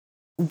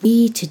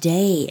we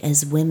today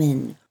as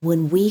women,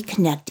 when we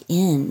connect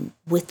in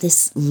with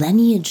this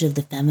lineage of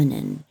the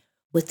feminine,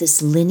 with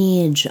this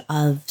lineage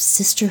of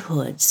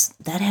sisterhoods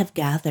that have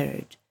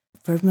gathered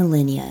for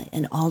millennia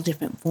in all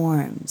different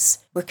forms,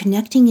 we're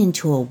connecting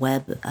into a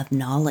web of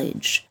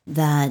knowledge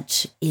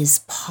that is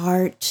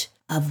part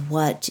of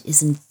what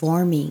is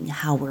informing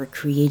how we're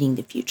creating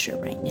the future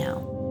right now.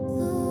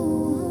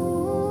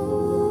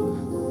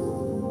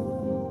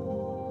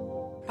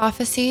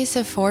 Prophecies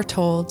have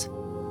foretold,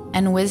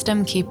 and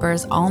wisdom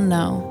keepers all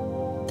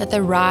know, that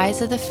the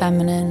rise of the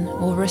feminine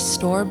will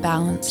restore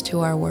balance to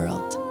our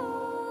world.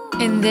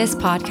 In this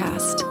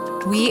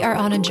podcast, we are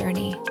on a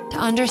journey to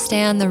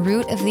understand the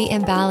root of the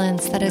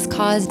imbalance that has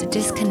caused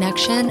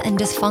disconnection and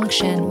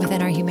dysfunction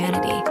within our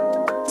humanity,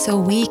 so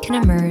we can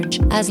emerge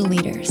as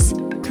leaders,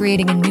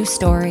 creating a new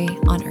story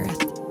on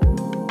Earth.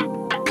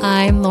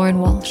 I'm Lauren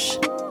Walsh.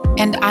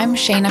 And I'm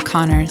Shayna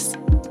Connors.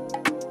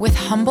 With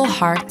humble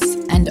hearts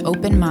and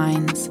open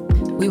minds,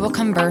 we will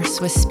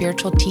converse with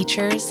spiritual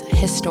teachers,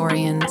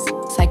 historians,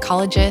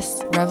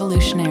 psychologists,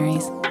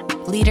 revolutionaries,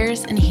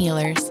 leaders, and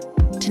healers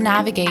to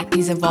navigate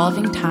these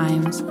evolving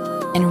times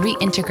and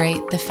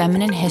reintegrate the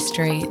feminine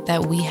history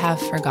that we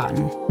have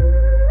forgotten.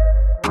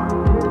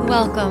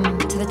 Welcome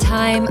to the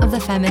Time of the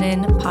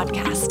Feminine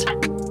podcast.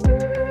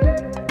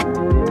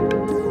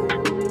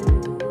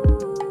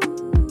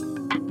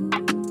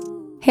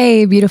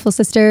 Hey, beautiful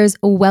sisters.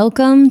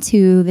 Welcome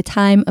to the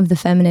Time of the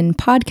Feminine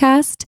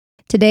podcast.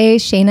 Today,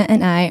 Shayna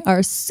and I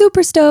are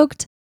super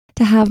stoked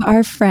to have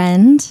our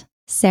friend,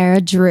 Sarah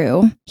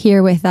Drew,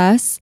 here with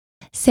us.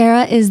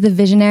 Sarah is the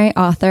visionary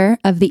author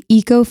of the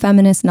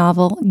eco-feminist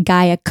novel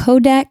Gaia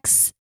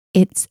Codex.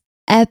 It's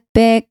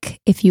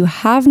epic. If you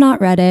have not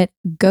read it,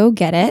 go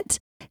get it.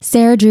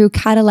 Sarah Drew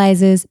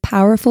catalyzes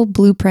powerful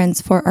blueprints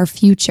for our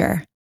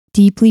future,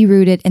 deeply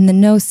rooted in the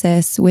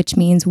gnosis, which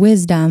means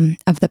wisdom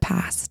of the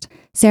past.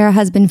 Sarah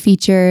has been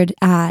featured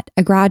at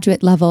a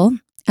graduate level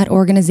at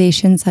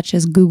organizations such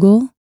as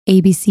Google,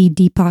 ABC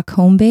Deepak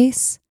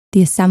Homebase,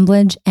 The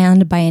Assemblage,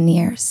 and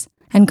Bioneers.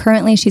 And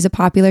currently, she's a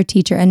popular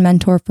teacher and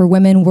mentor for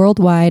women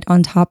worldwide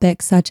on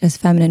topics such as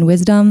feminine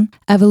wisdom,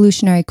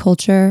 evolutionary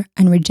culture,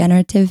 and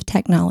regenerative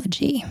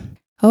technology.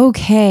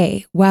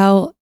 Okay,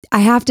 well, I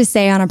have to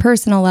say on a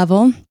personal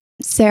level,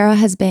 Sarah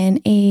has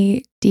been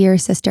a dear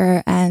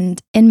sister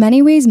and in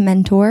many ways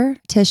mentor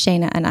to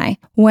Shayna and I.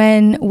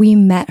 When we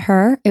met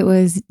her, it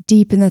was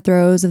deep in the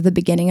throes of the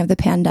beginning of the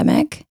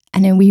pandemic.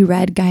 And then we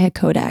read Gaia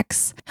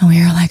Codex and we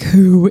were like,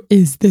 who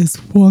is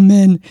this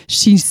woman?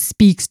 She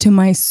speaks to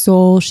my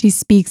soul. She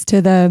speaks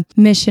to the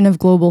mission of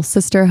global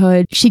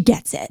sisterhood. She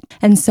gets it.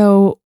 And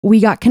so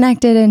we got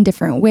connected in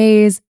different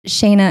ways.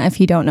 Shayna, if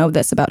you don't know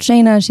this about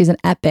Shayna, she's an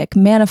epic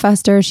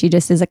manifester. She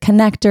just is a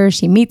connector.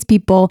 She meets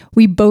people.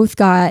 We both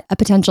got a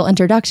potential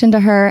introduction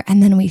to her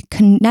and then we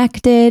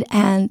connected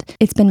and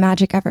it's been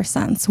magic ever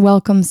since.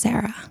 Welcome,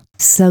 Sarah.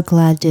 So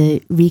glad to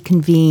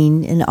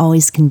reconvene and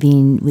always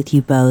convene with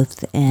you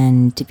both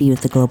and to be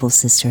with the Global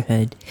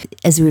Sisterhood.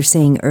 As we were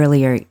saying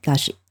earlier,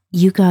 gosh,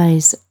 you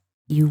guys,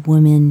 you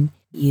women,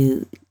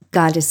 you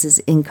goddesses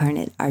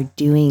incarnate are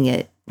doing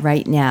it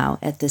right now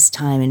at this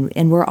time.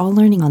 And we're all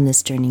learning on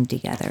this journey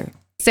together.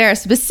 Sarah,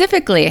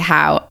 specifically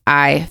how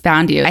I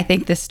found you, I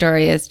think this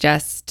story is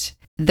just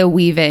the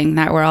weaving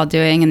that we're all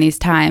doing in these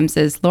times.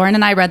 Is Lauren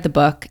and I read the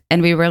book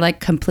and we were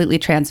like completely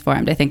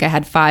transformed. I think I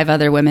had 5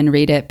 other women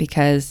read it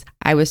because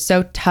I was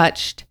so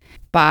touched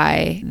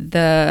by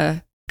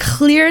the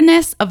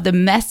clearness of the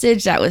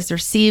message that was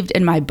received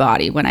in my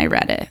body when I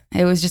read it.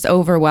 It was just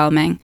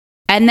overwhelming.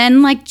 And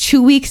then like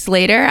 2 weeks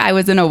later, I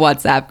was in a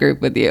WhatsApp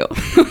group with you.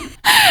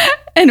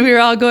 And we were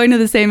all going to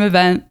the same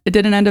event. It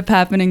didn't end up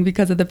happening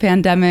because of the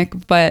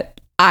pandemic, but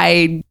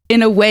I,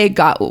 in a way,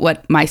 got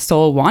what my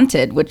soul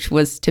wanted, which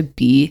was to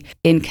be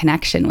in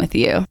connection with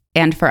you.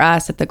 And for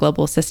us at the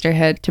Global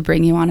Sisterhood, to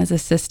bring you on as a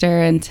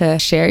sister and to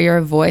share your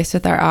voice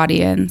with our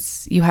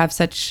audience. You have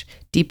such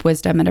deep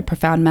wisdom and a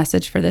profound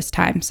message for this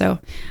time. So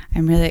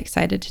I'm really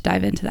excited to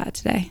dive into that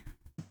today.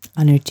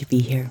 Honored to be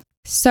here.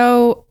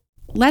 So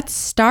let's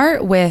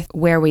start with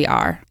where we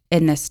are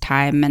in this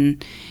time.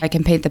 And I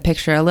can paint the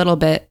picture a little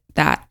bit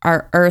that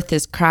our earth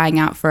is crying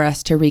out for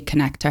us to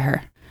reconnect to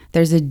her.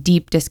 There's a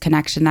deep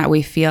disconnection that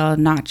we feel,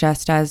 not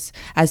just as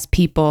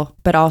people,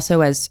 but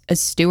also as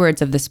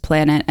stewards of this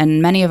planet. And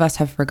many of us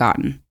have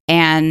forgotten.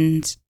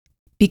 And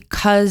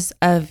because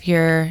of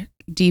your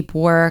deep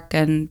work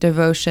and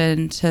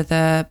devotion to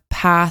the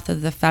path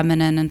of the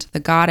feminine and to the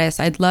goddess,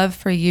 I'd love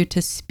for you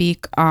to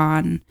speak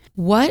on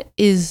what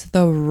is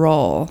the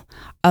role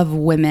of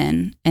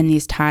women in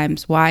these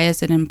times? Why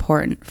is it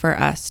important for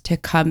us to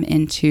come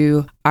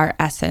into our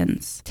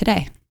essence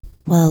today?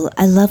 Well,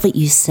 I love what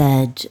you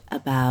said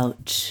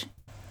about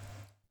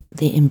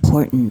the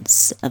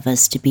importance of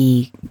us to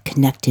be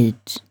connected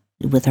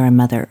with our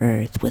Mother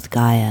Earth, with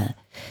Gaia.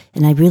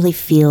 And I really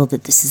feel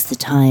that this is the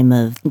time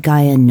of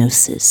Gaia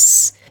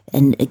Gnosis.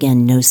 And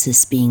again,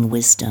 Gnosis being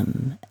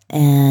wisdom.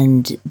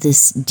 And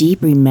this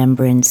deep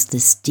remembrance,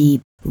 this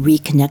deep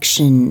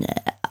reconnection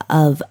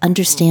of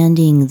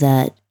understanding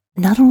that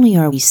not only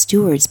are we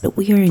stewards, but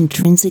we are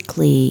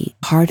intrinsically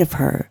part of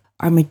her,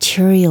 our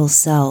material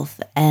self,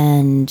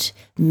 and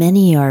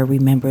many are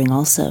remembering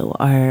also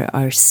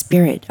our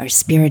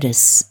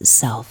spiritus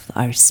self,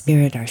 our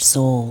spirit, our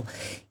soul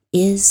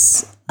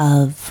is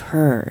of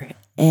her.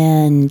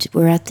 And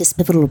we're at this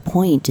pivotal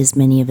point, as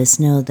many of us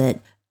know, that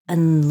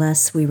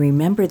unless we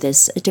remember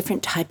this, a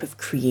different type of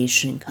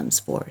creation comes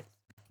forth.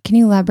 Can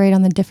you elaborate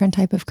on the different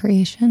type of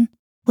creation?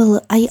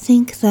 Well, I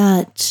think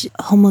that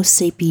Homo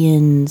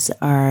sapiens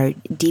are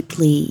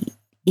deeply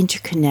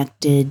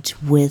interconnected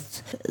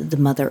with the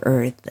Mother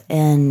Earth.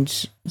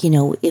 And,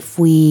 if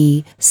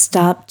we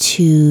stop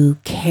to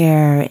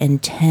care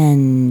and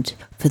tend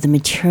for the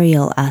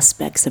material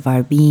aspects of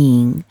our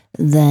being,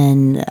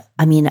 then,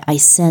 I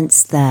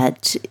sense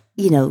that,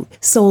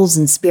 souls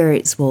and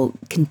spirits will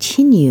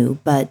continue,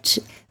 but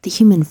the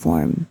human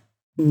form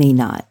may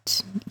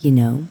not,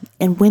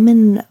 And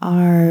women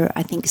are,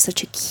 I think,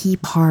 such a key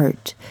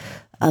part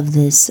of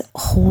this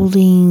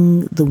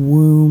holding the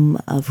womb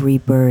of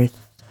rebirth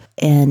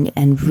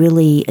and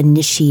really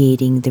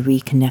initiating the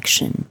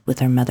reconnection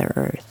with our Mother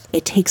Earth.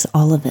 It takes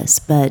all of us,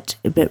 but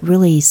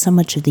really so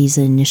much of these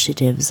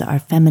initiatives are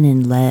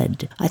feminine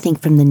led. I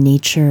think from the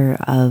nature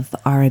of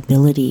our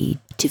ability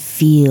to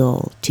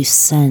feel, to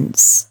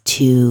sense,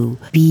 to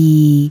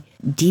be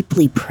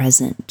deeply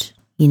present.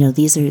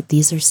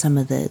 These are some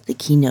of the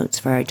keynotes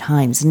for our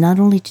times, not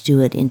only to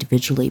do it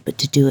individually, but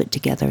to do it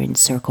together in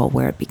circle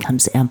where it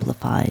becomes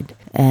amplified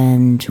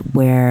and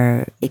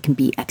where it can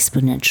be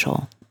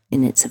exponential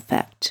in its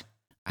effect.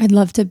 I'd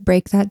love to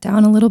break that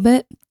down a little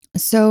bit.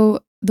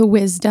 So the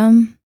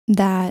wisdom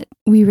that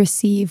we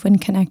receive when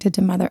connected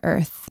to Mother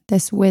Earth,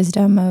 this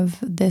wisdom of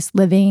this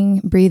living,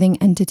 breathing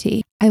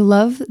entity. I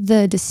love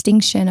the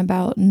distinction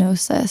about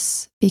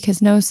gnosis,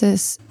 because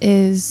gnosis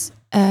is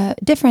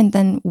different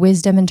than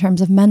wisdom in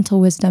terms of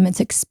mental wisdom.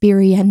 It's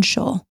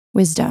experiential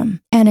wisdom.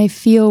 And I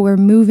feel we're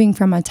moving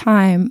from a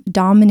time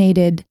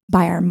dominated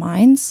by our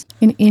minds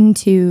and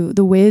into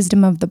the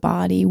wisdom of the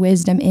body,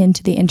 wisdom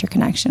into the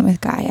interconnection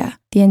with Gaia,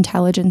 the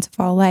intelligence of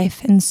all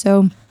life. And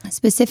so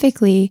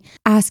specifically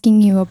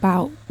asking you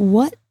about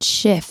what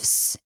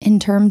shifts in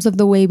terms of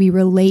the way we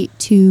relate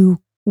to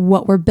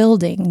what we're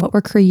building, what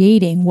we're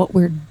creating, what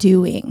we're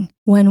doing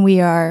when we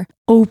are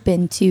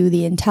open to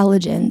the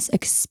intelligence,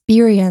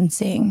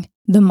 experiencing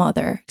the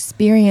mother,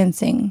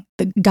 experiencing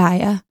the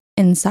Gaia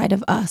inside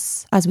of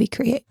us as we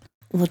create.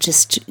 Well,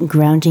 just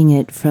grounding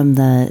it from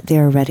the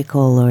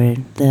theoretical or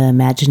the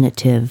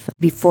imaginative.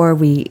 Before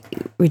we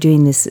were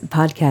doing this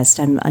podcast,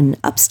 I'm in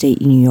upstate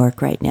New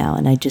York right now,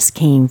 and I just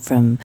came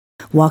from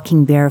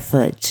walking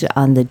barefoot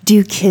on the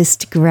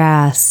dew-kissed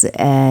grass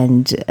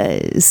and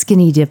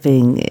skinny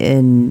dipping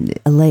in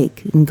a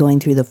lake and going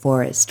through the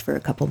forest for a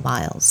couple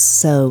miles.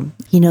 So,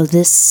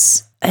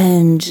 this,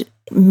 and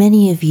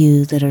many of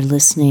you that are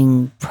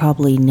listening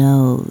probably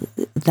know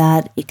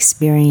that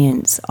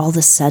experience, all of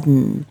a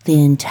sudden,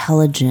 the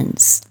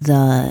intelligence,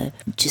 the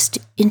just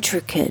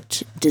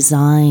intricate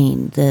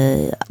design,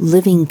 the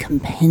living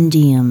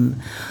compendium,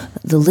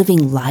 the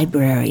living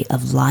library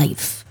of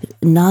life,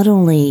 not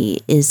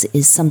only is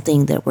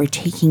something that we're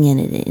taking in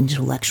at an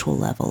intellectual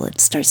level, it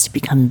starts to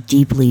become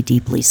deeply,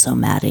 deeply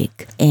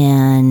somatic.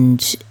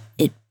 And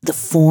the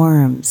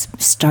forms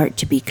start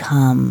to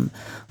become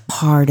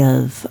part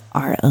of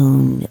our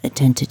own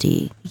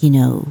identity.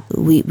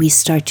 We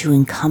start to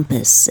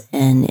encompass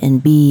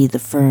and be the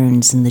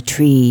ferns and the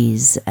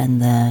trees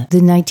and the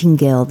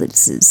nightingale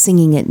that's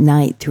singing at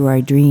night through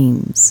our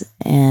dreams.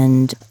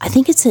 And I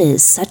think it's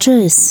such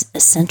a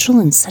essential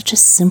and such a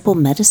simple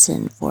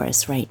medicine for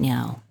us right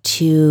now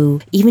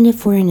to, even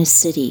if we're in a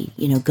city,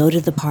 go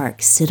to the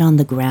park, sit on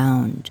the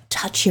ground,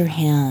 touch your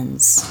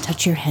hands,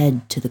 touch your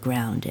head to the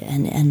ground,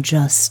 and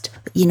just,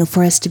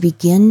 for us to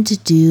begin to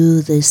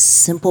do this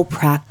simple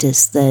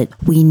practice that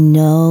we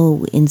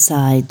know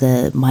inside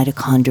the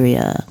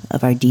mitochondria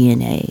of our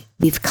DNA.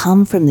 We've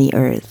come from the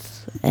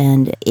earth,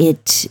 and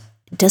it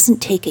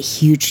doesn't take a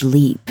huge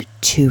leap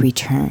to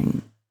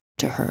return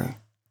to her.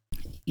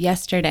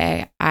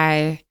 Yesterday,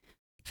 I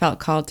felt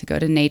called to go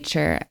to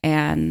nature,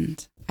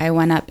 and I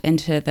went up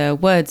into the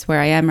woods where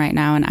I am right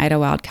now in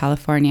Idlewild,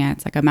 California.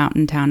 It's like a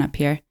mountain town up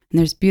here. And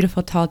there's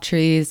beautiful tall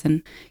trees.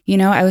 And,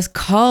 I was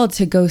called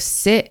to go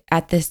sit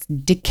at this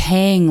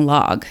decaying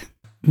log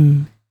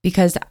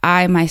because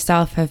I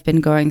myself have been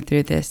going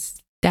through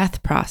this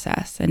death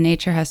process. And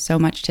nature has so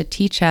much to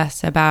teach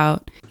us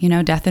about,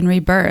 death and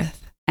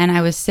rebirth. And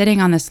I was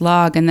sitting on this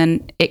log, and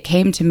then it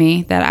came to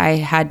me that I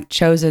had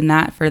chosen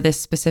that for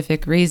this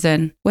specific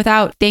reason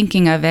without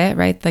thinking of it,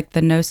 right? Like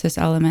the gnosis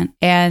element.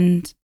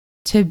 And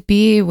to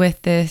be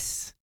with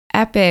this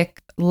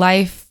epic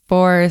life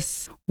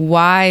force,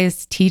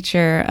 wise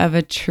teacher of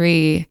a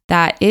tree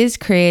that is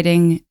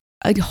creating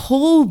a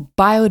whole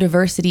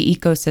biodiversity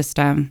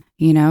ecosystem.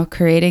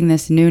 creating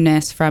this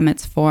newness from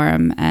its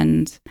form.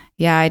 And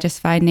yeah, I just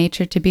find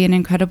nature to be an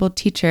incredible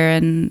teacher.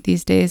 And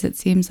these days it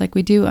seems like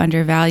we do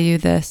undervalue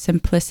the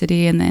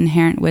simplicity and the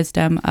inherent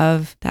wisdom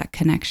of that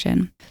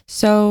connection.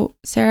 So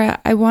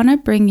Sarah, I want to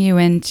bring you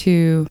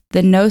into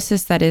the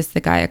gnosis that is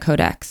the Gaia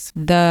Codex.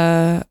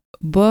 The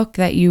book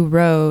that you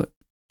wrote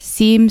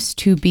seems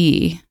to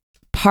be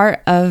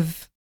part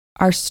of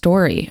our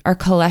story, our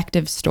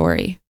collective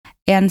story.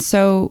 And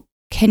so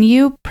can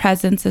you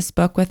presence this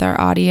book with our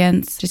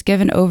audience? Just give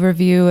an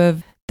overview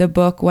of the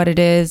book, what it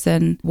is,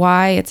 and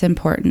why it's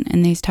important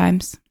in these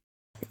times.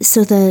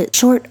 So the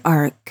short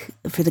arc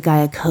for the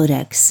Gaia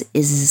Codex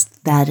is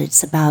that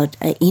it's about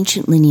an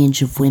ancient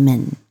lineage of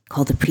women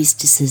called the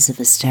Priestesses of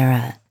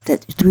Astera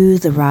that through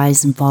the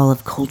rise and fall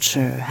of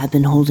culture have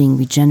been holding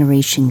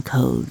regeneration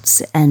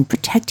codes and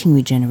protecting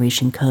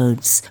regeneration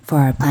codes for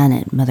our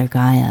planet, Mother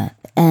Gaia.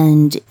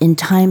 And in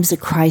times of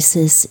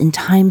crisis, in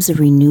times of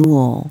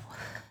renewal,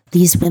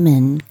 these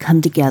women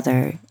come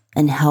together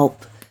and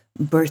help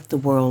birth the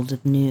world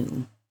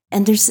anew.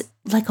 And there's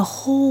like a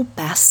whole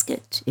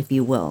basket, if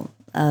you will,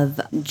 of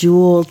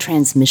jewel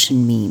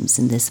transmission memes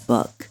in this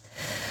book.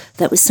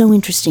 That was so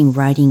interesting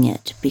writing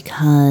it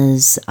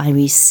because I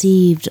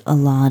received a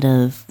lot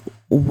of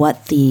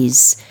what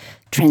these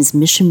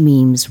transmission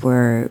memes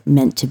were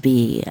meant to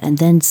be and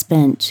then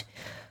spent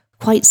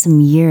quite some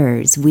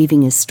years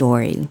weaving a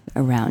story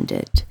around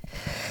it.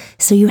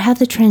 So you have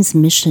the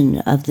transmission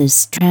of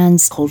this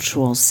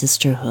transcultural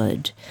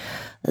sisterhood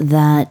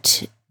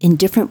that in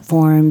different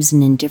forms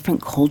and in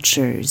different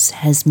cultures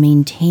has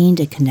maintained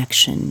a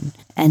connection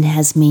and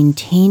has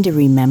maintained a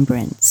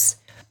remembrance.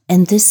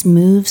 And this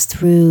moves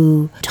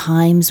through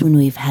times when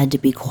we've had to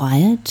be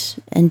quiet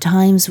and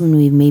times when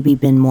we've maybe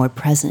been more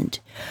present.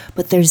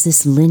 But there's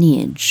this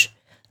lineage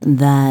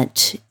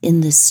that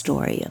in this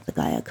story of the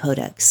Gaia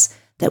Codex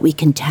that we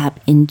can tap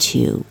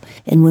into.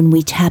 And when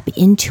we tap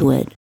into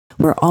it,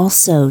 we're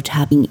also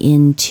tapping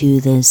into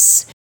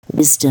this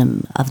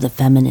wisdom of the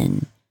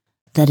feminine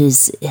that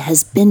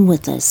has been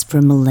with us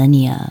for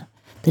millennia,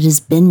 that has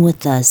been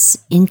with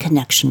us in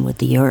connection with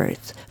the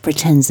earth for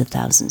tens of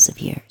thousands of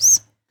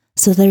years.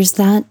 So there's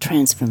that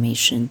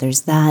transformation,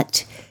 there's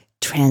that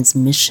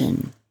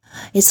transmission.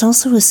 It's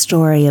also a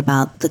story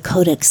about the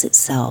codex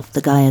itself,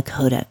 the Gaia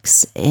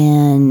Codex.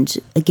 And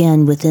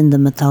again, within the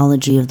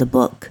mythology of the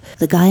book,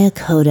 the Gaia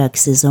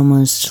Codex is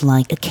almost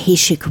like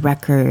Akashic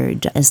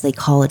record, as they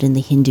call it in the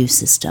Hindu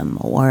system,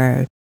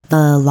 or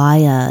the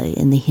Laya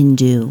in the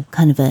Hindu,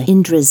 kind of a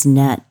Indra's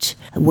net,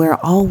 where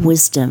all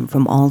wisdom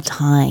from all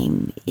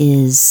time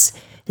is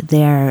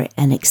there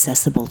and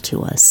accessible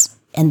to us.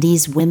 And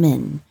these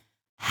women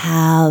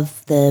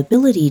have the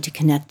ability to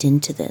connect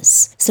into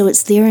this. So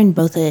it's there in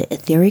both an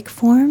etheric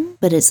form,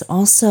 but it's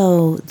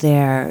also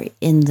there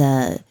in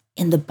the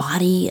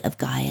body of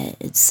Gaia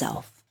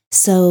itself.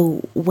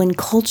 So when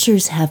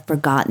cultures have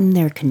forgotten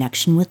their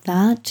connection with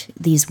that,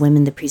 these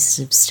women, the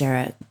Priestesses of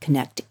Astera,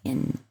 connect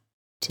into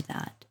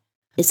that.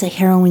 It's a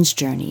heroine's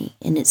journey,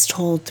 and it's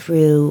told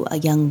through a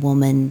young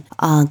woman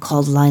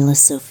called Lila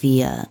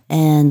Sophia.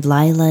 And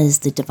Lila is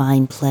the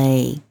divine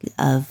play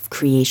of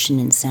creation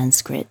in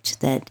Sanskrit,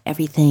 that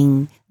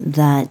everything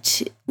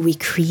that we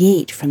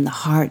create from the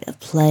heart of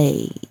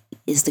play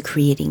is the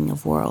creating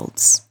of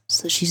worlds.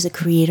 So she's a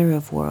creator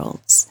of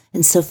worlds.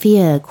 And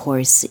Sophia, of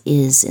course,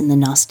 is in the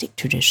Gnostic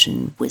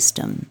tradition,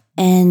 wisdom.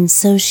 And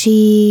so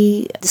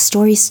the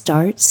story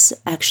starts,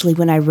 actually,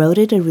 when I wrote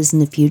it, it was in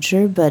the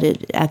future, but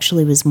it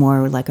actually was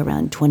more like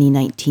around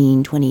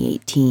 2019,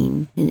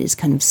 2018. And it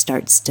kind of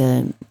starts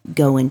to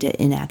go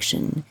into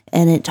inaction.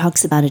 And it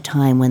talks about a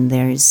time when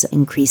there's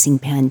increasing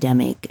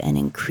pandemic and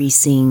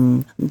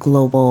increasing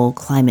global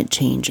climate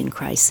change and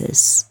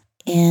crisis.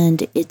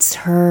 And it's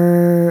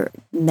her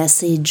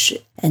message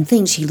and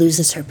thing. She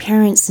loses her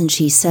parents, and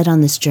she's set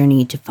on this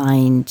journey to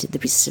find the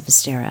Priestess of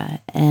Astera.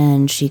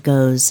 And she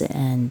goes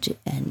and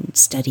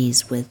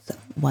studies with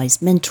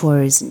wise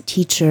mentors and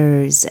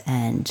teachers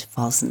and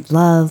falls in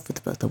love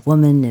with both a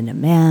woman and a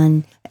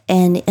man.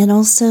 And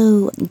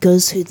also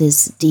goes through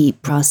this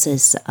deep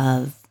process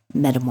of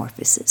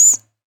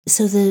metamorphosis.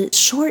 So the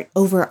short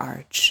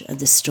overarch of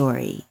the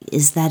story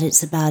is that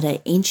it's about an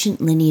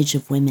ancient lineage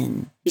of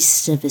women,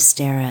 Priestesses of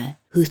Astera,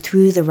 who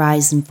through the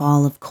rise and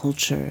fall of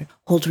culture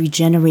hold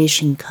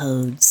regeneration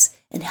codes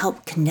and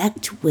help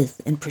connect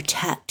with and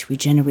protect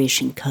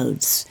regeneration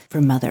codes for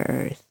Mother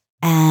Earth.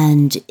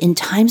 And in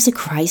times of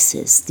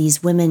crisis,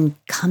 these women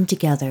come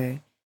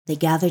together, they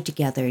gather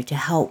together to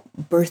help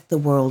birth the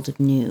world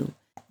anew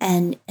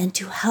and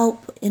to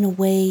help, in a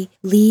way,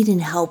 lead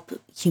and help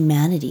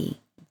humanity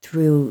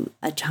through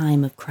a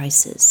time of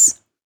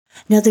crisis.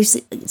 Now, there's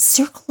a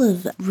circle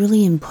of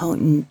really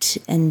important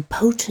and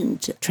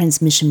potent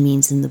transmission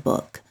means in the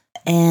book.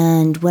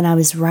 And when I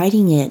was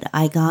writing it,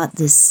 I got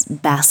this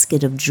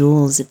basket of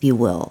jewels, if you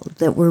will,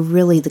 that were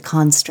really the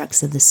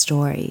constructs of the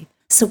story.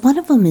 So one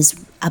of them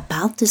is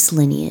about this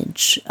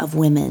lineage of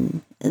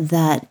women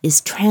that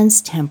is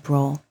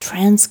trans-temporal,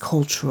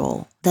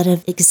 transcultural, that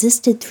have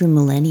existed through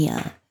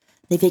millennia,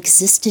 They've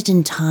existed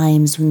in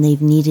times when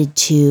they've needed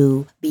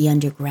to be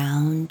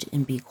underground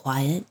and be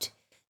quiet.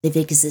 They've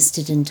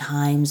existed in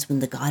times when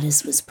the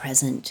goddess was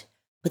present,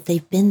 but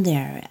they've been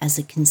there as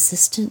a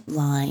consistent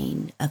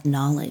line of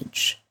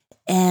knowledge.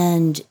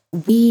 And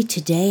we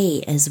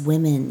today as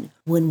women,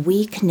 when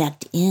we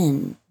connect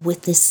in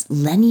with this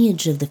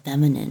lineage of the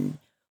feminine,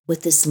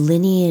 with this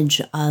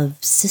lineage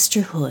of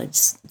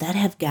sisterhoods that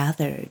have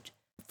gathered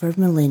for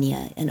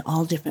millennia in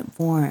all different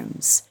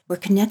forms, we're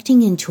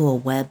connecting into a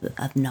web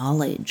of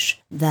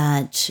knowledge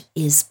that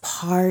is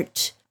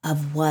part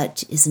of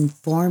what is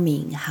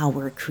informing how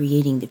we're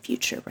creating the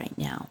future right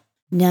now.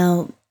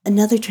 Now,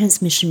 another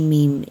transmission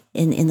meme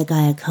in the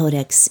Gaia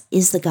Codex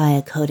is the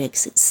Gaia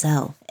Codex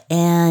itself.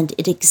 And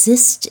it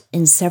exists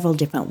in several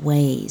different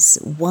ways.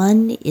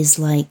 One is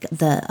like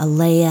the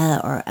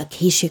Alea or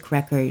Akashic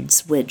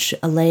records, which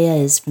Alea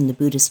is from the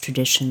Buddhist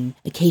tradition.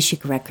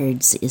 Akashic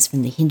records is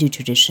from the Hindu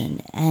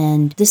tradition.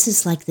 And this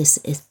is like this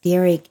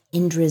etheric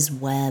Indra's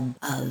web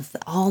of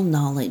all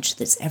knowledge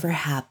that's ever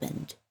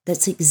happened,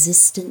 that's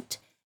existent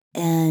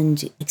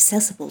and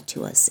accessible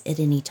to us at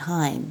any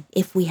time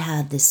if we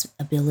have this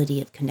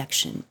ability of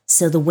connection.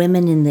 So the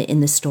women in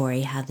the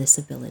story have this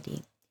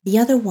ability. The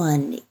other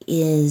one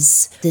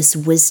is this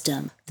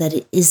wisdom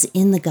that is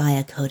in the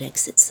Gaia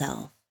Codex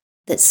itself,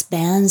 that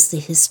spans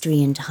the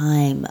history and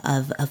time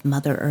of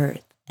Mother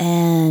Earth.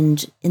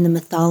 And in the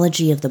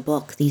mythology of the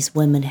book, these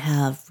women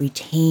have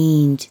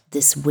retained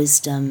this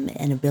wisdom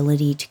and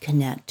ability to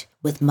connect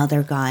with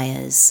Mother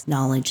Gaia's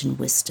knowledge and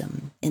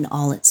wisdom in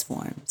all its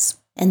forms.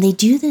 And they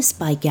do this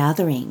by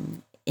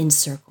gathering in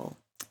circle.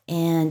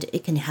 And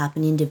it can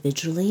happen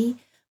individually,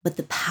 but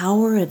the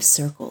power of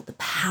circle, the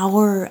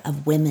power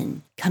of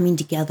women coming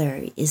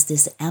together is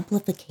this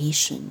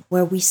amplification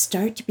where we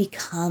start to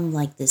become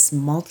like this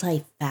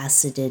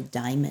multifaceted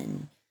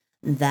diamond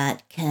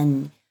that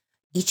can,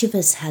 each of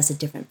us has a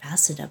different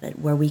facet of it,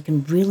 where we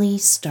can really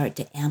start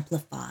to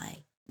amplify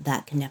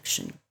that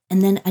connection.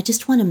 And then I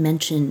just want to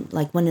mention,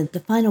 like, one of the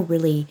final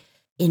really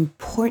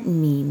important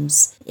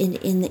memes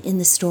in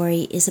the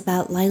story is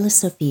about Lila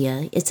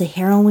Sophia. It's a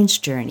heroine's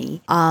journey.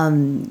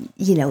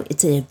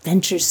 It's an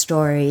adventure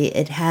story.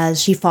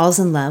 She falls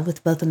in love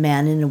with both a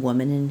man and a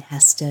woman and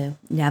has to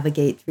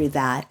navigate through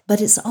that. But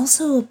it's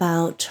also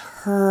about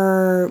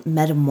her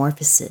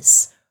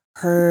metamorphosis,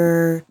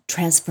 her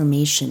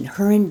transformation,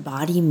 her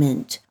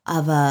embodiment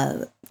of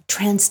a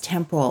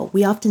transtemporal.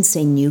 We often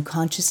say new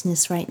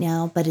consciousness right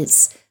now, but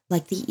it's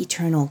like the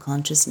eternal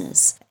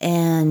consciousness.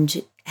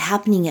 And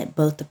happening at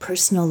both the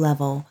personal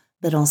level,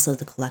 but also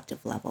the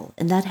collective level.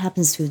 And that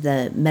happens through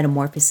the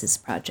Metamorphosis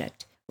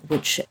Project,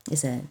 which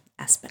is an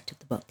aspect of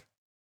the book.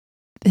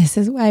 This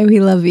is why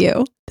we love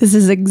you. This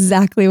is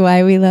exactly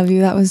why we love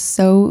you. That was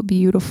so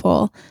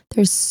beautiful.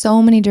 There's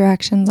so many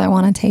directions I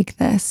want to take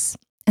this.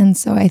 And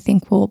so I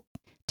think we'll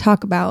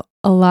talk about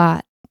a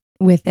lot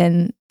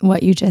within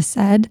what you just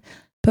said.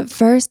 But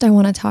first, I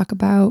want to talk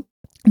about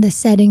the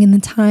setting and the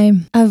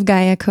time of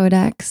Gaia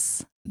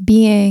Codex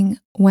being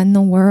when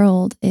the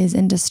world is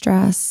in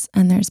distress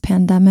and there's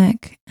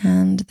pandemic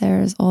and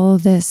there's all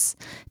of this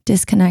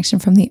disconnection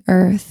from the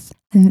earth.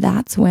 And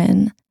that's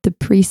when the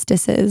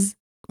priestesses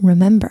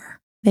remember,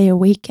 they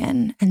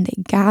awaken and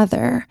they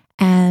gather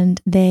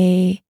and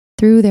they,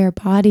 through their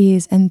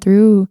bodies and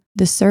through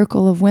the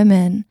circle of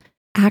women,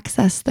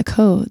 access the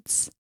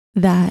codes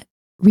that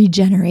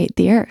regenerate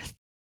the earth.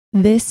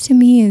 This to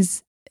me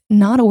is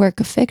not a work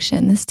of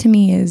fiction. This to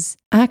me is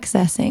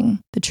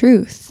accessing the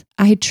truth.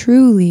 I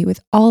truly,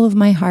 with all of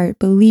my heart,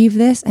 believe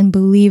this and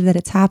believe that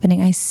it's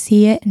happening. I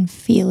see it and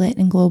feel it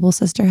in Global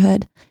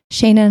Sisterhood.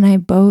 Shayna and I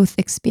both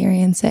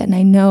experience it, and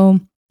I know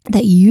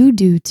that you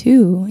do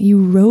too.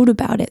 You wrote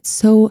about it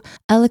so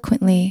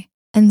eloquently.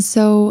 And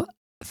so,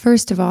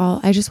 first of all,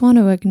 I just want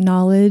to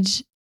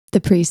acknowledge the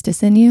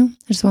priestess in you.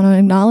 I just want to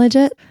acknowledge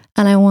it.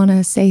 And I want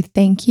to say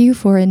thank you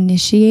for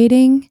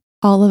initiating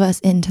all of us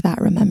into that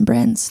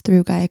remembrance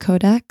through Gaia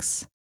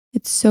Codex.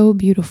 It's so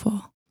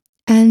beautiful.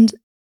 And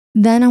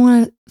then I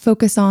want to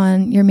focus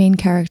on your main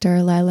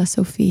character, Lila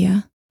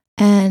Sophia,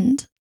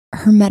 and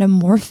her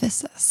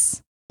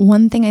metamorphosis.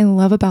 One thing I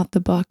love about the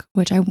book,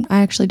 which I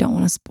actually don't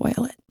want to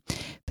spoil it,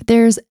 but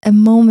there's a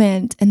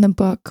moment in the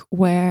book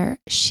where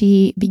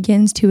she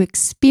begins to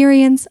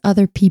experience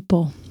other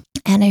people.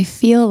 And I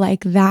feel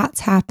like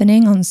that's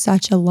happening on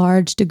such a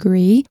large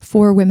degree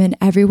for women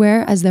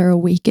everywhere as they're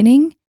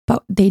awakening,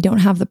 but they don't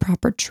have the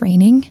proper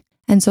training.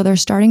 And so they're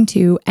starting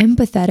to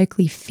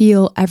empathetically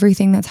feel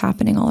everything that's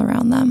happening all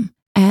around them.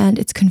 And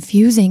it's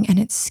confusing and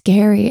it's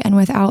scary. And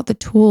without the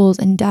tools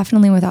and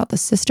definitely without the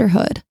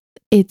sisterhood,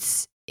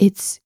 it's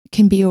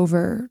can be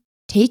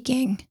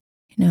overtaking,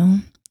 you know?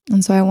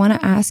 And so I want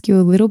to ask you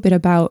a little bit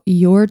about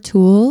your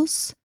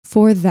tools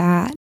for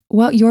that.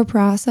 What your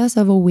process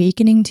of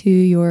awakening to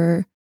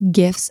your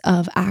gifts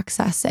of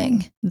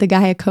accessing the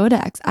Gaia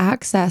Codex,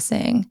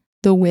 accessing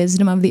the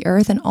wisdom of the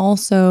earth, and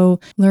also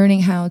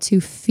learning how to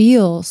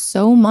feel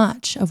so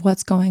much of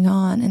what's going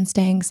on and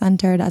staying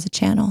centered as a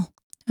channel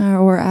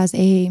or as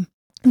a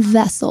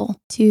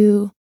vessel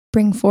to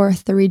bring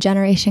forth the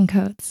regeneration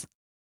codes.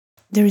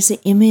 There was an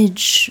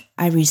image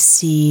I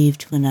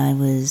received when I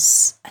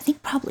was, I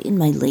think, probably in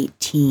my late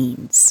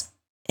teens.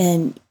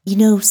 And,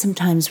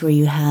 sometimes where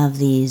you have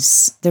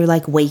these, they're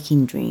like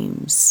waking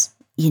dreams.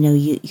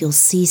 You'll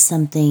see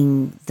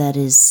something that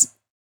is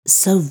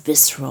so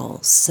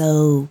visceral,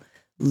 so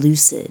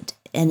lucid,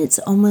 and it's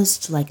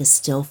almost like a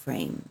still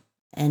frame,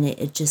 and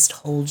it just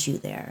holds you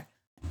there.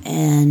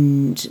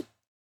 And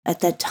at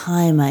that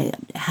time, I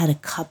had a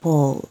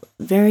couple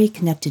very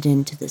connected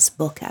into this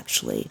book,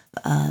 actually,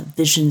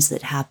 visions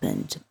that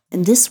happened.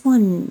 And this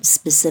one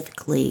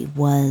specifically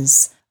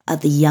was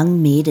the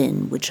young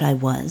maiden, which I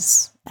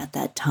was at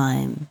that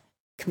time,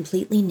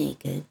 completely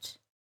naked,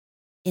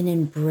 in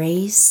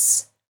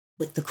embrace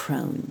with the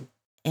crone.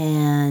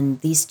 And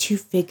these two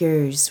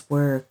figures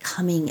were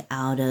coming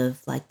out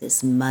of like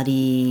this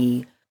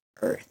muddy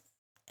earth,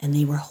 and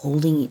they were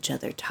holding each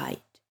other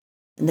tight.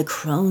 And the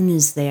crone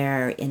is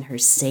there in her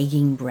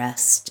sagging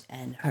breast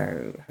and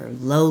her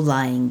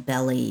low-lying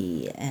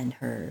belly and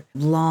her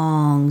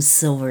long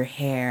silver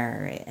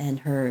hair and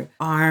her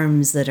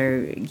arms that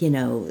are,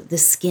 the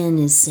skin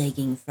is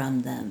sagging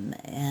from them,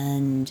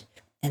 and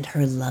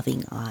her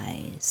loving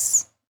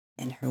eyes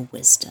and her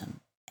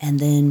wisdom. And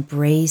the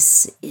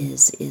embrace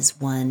is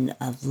one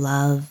of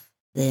love.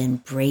 The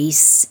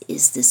embrace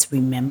is this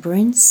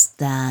remembrance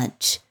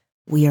that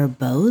we are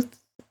both,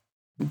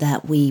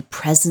 that we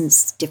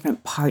presence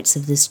different parts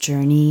of this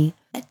journey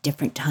at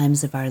different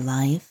times of our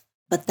life.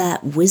 But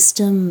that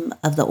wisdom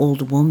of the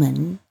old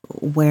woman,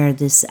 where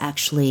this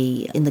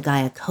actually, in the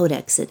Gaia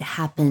Codex, it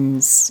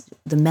happens,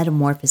 the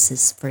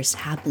metamorphosis first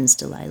happens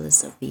to Lila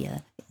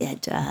Sophia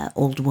at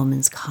Old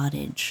Woman's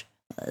Cottage.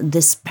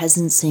 This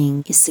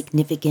presencing is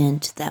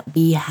significant that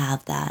we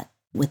have that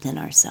within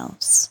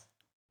ourselves.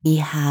 We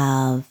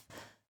have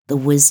the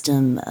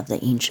wisdom of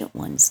the ancient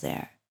ones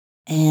there.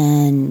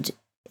 And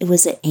it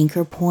was an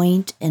anchor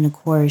point. And of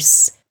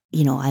course,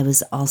 I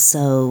was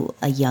also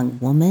a young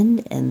woman,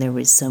 and there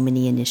was so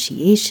many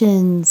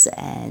initiations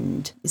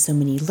and so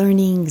many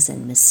learnings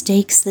and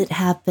mistakes that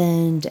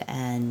happened,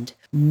 and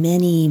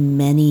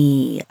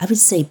many, I would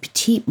say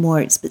petite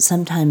morts, but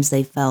sometimes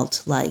they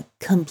felt like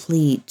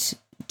complete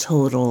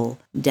total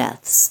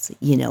deaths,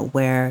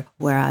 where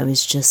I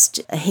was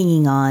just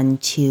hanging on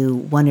to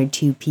one or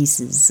two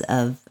pieces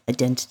of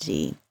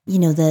identity.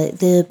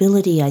 The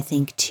ability, I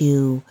think,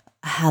 to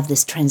have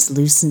this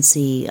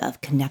translucency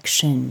of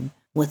connection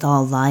with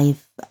all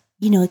life,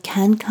 it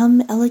can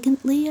come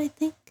elegantly, I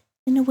think,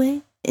 in a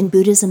way. In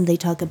Buddhism, they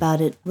talk about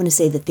it, I want to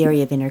say the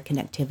theory of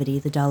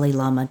interconnectivity. The Dalai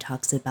Lama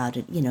talks about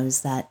it,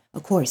 is that,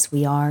 of course,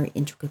 we are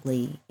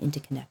intricately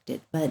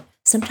interconnected, but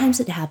sometimes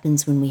it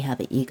happens when we have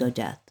an ego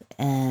death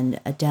and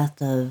a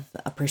death of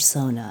a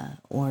persona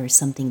or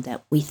something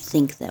that we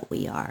think that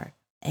we are.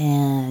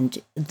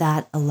 And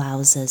that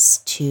allows us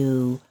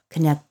to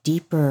connect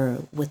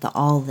deeper with the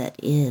all that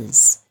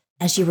is.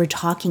 As you were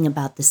talking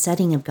about the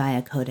setting of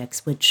Gaia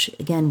Codex, which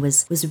again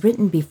was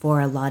written before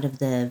a lot of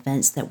the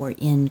events that we're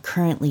in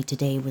currently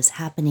today was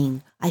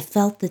happening, I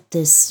felt that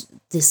this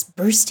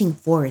bursting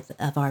forth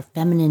of our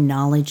feminine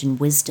knowledge and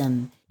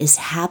wisdom is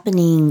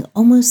happening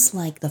almost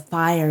like the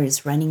fire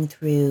is running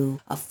through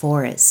a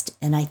forest.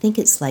 And I think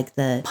it's like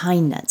the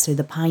pine nuts or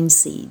the pine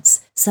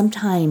seeds.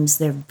 Sometimes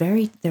they're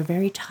very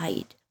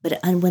tight, but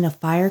when a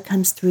fire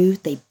comes through,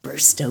 they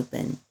burst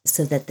open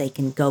so that they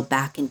can go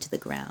back into the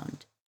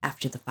ground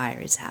after the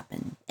fire has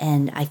happened.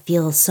 And I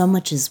feel so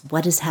much as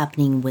what is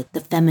happening with the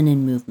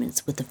feminine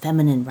movements, with the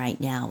feminine right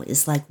now,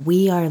 is like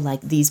we are like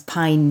these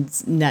pine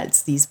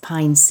nuts, these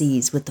pine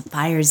seeds with the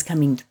fires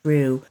coming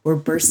through. We're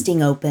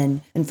bursting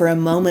open. And for a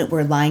moment,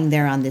 we're lying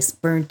there on this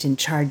burnt and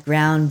charred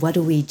ground. What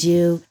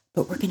do?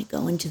 But we're going to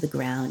go into the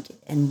ground,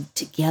 and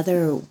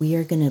together we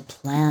are going to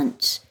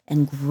plant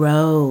and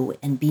grow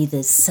and be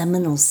the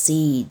seminal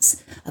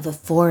seeds of a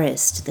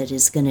forest that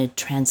is going to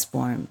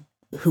transform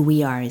who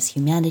we are as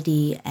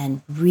humanity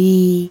and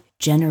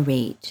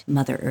regenerate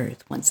Mother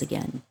Earth once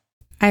again.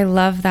 I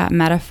love that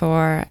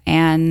metaphor.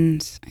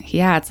 And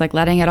yeah, it's like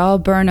letting it all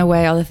burn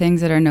away, all the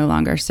things that are no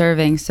longer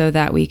serving, so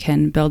that we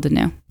can build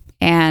anew.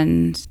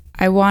 And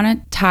I want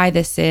to tie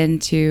this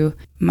into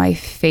my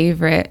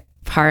favorite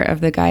part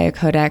of the Gaia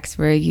Codex,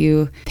 where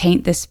you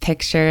paint this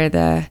picture.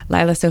 The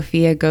Lila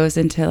Sophia goes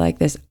into like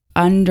this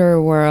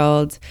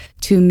underworld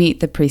to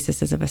meet the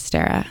priestesses of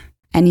Astera.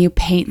 And you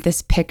paint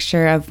this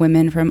picture of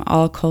women from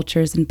all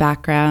cultures and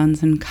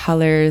backgrounds and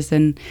colors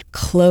and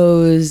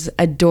clothes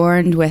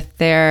adorned with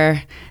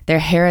their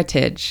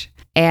heritage.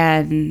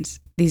 And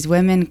these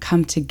women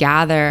come to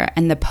gather,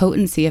 and the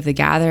potency of the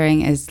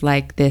gathering is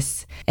like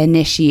this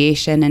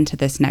initiation into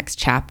this next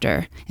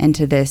chapter,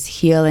 into this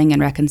healing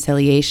and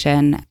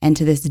reconciliation, and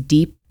to this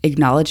deep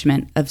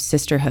acknowledgement of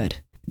sisterhood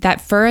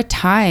that for a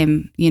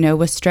time,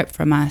 was stripped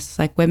from us.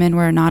 Like women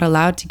were not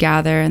allowed to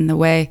gather in the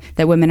way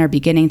that women are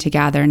beginning to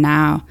gather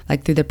now,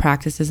 like through the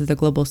practices of the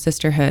global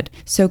sisterhood.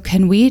 So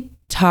can we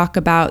talk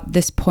about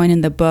this point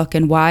in the book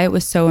and why it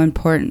was so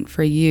important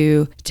for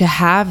you to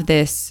have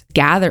this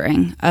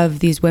gathering of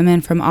these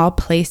women from all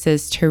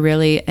places to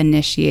really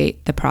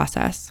initiate the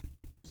process?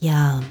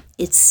 Yeah,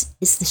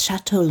 it's the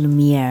Chateau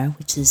Lumiere,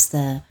 which is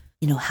the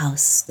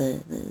house,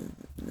 the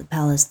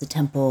palace, the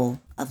temple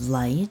of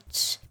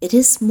light. It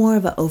is more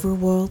of an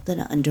overworld than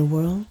an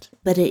underworld,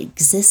 but it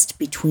exists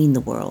between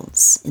the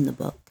worlds in the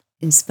book.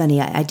 It's funny,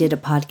 I did a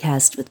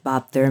podcast with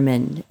Bob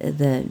Thurman.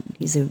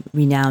 He's a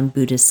renowned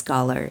Buddhist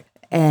scholar.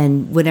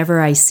 And whenever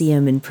I see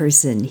him in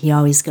person, he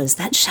always goes,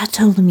 "That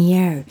Chateau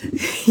Lumiere."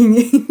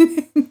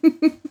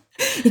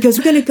 He goes,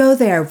 "We're going to go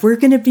there. We're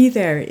going to be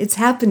there. It's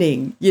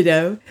happening."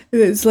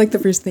 It's like the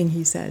first thing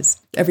he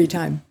says every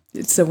time.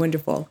 It's so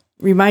wonderful.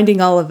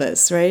 Reminding all of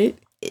us, right?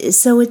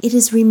 So it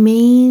has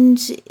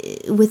remained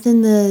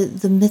within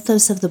the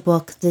mythos of the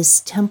book.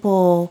 This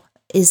temple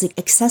is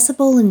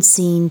accessible and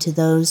seen to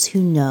those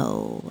who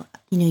know.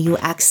 You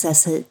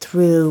access it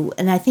through,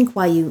 and I think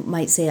why you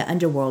might say an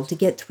underworld, to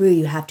get through,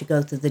 you have to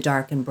go through the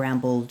dark and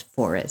brambled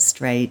forest,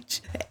 right?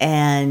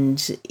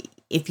 And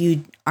if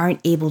you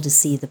aren't able to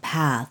see the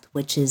path,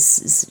 which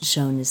is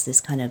shown as this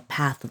kind of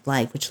path of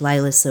life, which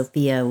Lila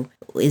Sophia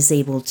is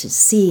able to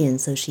see, and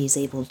so she's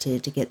able to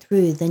get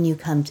through, then you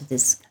come to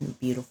this kind of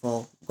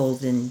beautiful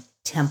golden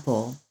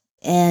temple.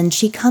 And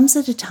she comes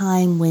at a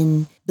time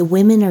when the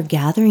women are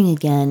gathering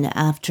again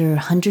after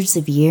hundreds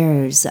of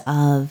years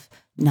of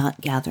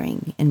not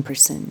gathering in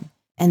person.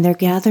 And they're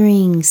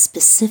gathering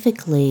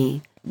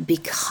specifically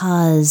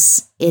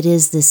because it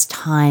is this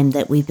time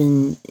that we've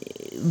been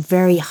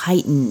very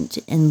heightened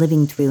and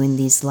living through in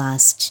these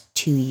last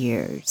 2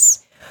 years,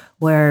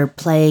 where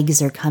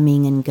plagues are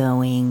coming and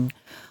going,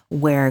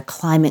 where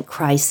climate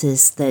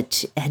crisis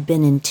that had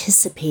been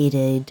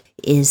anticipated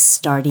is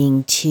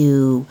starting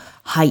to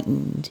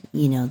heighten.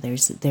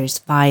 There's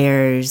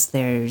fires,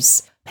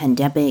 there's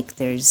pandemic,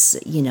 there's,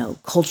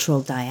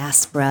 cultural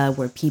diaspora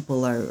where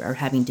people are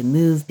having to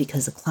move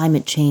because of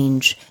climate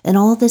change. And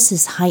all this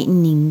is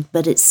heightening,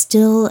 but it's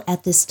still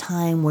at this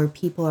time where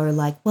people are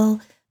like, well,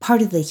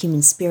 part of the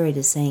human spirit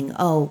is saying,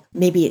 oh,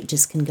 maybe it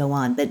just can go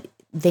on, but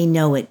they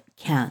know it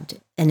can't.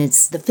 And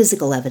it's the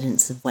physical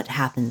evidence of what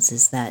happens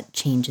is that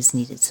change is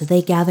needed. So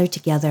they gather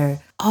together,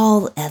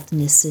 all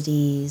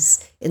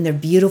ethnicities, in their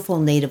beautiful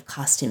native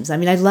costumes. I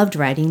mean, I loved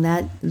writing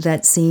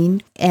that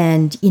scene.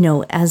 And,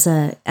 as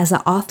an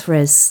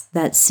authoress,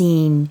 that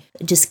scene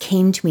just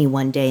came to me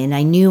one day, and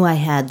I knew I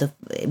had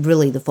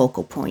the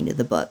focal point of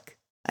the book.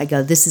 I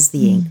go, this is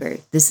the anchor.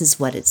 This is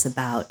what it's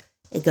about.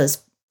 It goes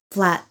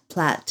flat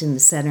in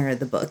the center of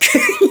the book.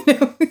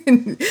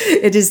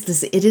 It is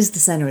the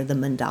center of the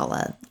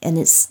mandala, and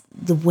it's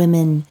the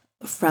women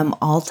from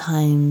all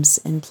times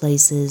and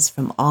places,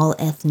 from all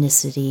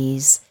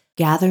ethnicities,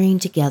 gathering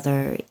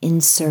together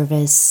in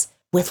service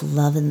with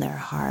love in their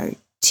heart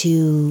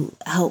to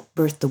help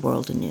birth the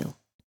world anew.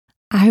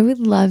 I would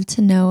love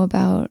to know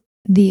about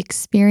the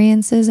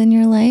experiences in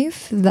your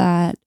life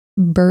that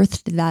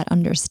birthed that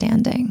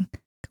understanding.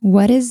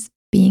 What is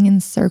being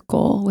in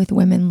circle with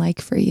women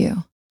like for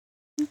you?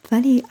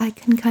 Funny, I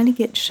can kind of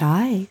get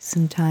shy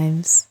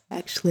sometimes,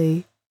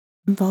 actually.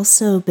 I've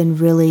also been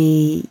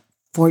really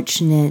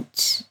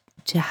fortunate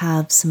to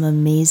have some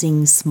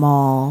amazing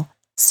small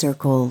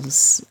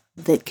circles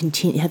that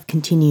have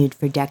continued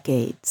for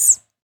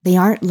decades. They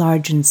aren't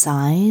large in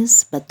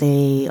size, but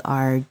they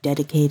are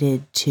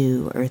dedicated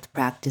to earth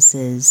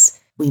practices.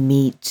 We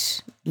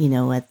meet,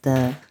 at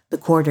the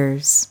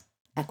quarters,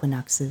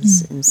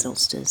 equinoxes, and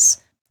solstice.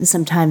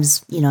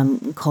 Sometimes,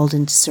 I'm called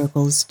into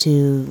circles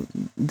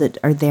that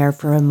are there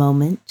for a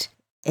moment.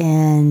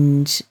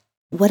 And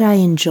what I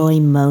enjoy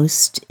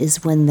most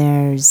is when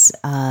there's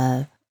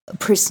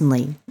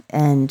personally,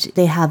 and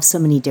they have so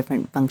many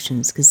different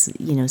functions because,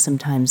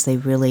 sometimes they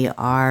really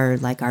are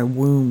like our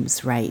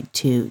wombs, right,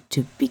 to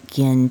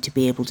begin to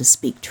be able to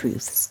speak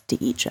truths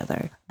to each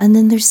other. And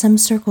then there's some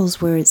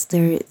circles where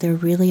there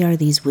really are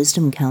these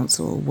wisdom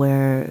council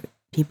where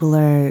people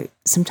are,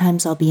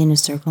 sometimes I'll be in a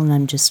circle and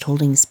I'm just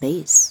holding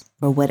space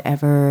for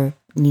whatever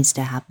needs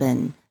to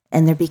happen.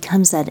 And there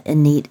becomes that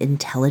innate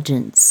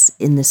intelligence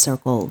in the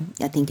circle,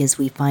 I think, as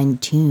we fine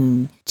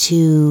tune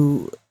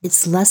to,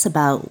 it's less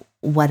about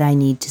what I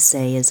need to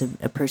say as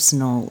a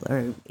personal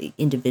or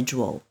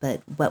individual,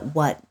 but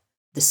what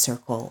the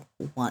circle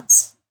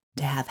wants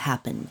to have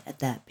happen at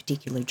that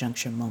particular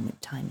juncture, moment,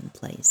 time, and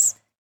place.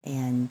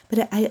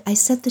 But I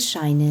said the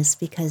shyness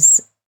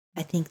because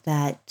I think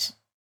that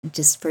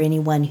just for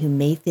anyone who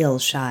may feel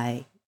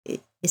shy,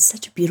 it's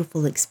such a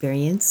beautiful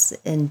experience,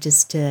 and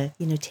just to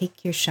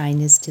take your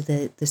shyness to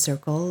the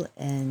circle.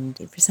 And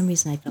for some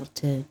reason I felt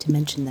to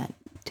mention that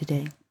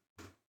today.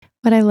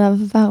 What I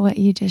love about what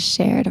you just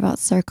shared about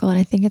circle, and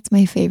I think it's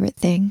my favorite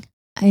thing,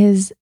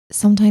 is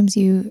sometimes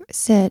you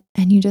sit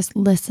and you just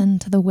listen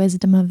to the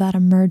wisdom of that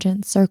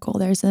emergent circle.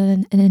 There's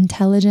an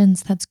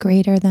intelligence that's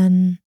greater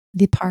than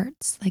the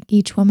parts. Like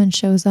each woman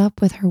shows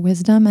up with her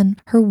wisdom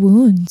and her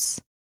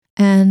wounds.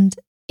 And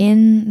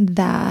in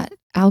that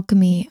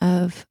alchemy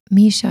of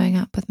me showing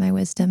up with my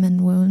wisdom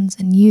and wounds,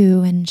 and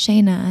you and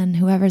Shayna and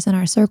whoever's in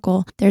our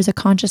circle, there's a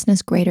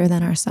consciousness greater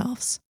than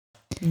ourselves.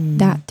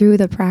 That through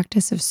the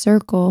practice of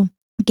circle,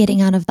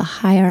 getting out of the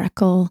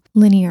hierarchical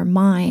linear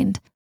mind,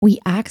 we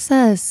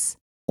access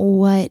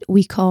what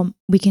we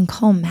can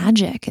call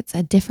magic. It's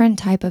a different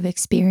type of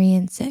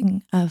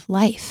experiencing of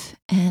life.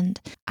 And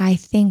I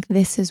think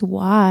this is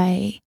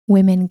why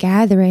women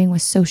gathering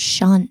was so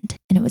shunned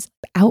and it was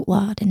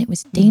outlawed and it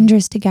was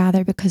dangerous to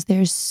gather, because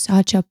there's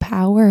such a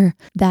power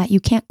that you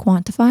can't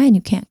quantify and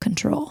you can't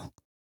control.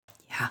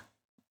 Yeah,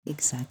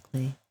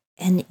 exactly.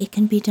 And it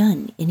can be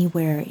done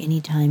anywhere,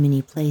 anytime,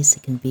 any place.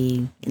 It can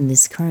be in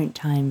these current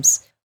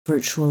times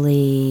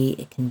virtually.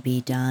 It can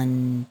be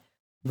done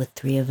with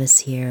 3 of us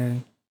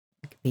here.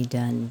 It can be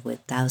done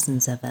with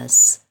thousands of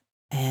us.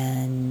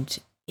 And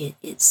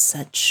it's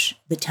such,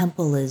 the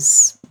temple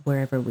is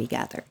wherever we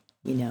gather,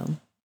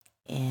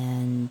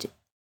 and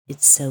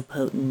it's so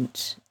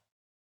potent.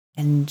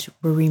 And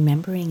we're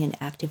remembering and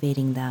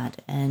activating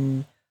that.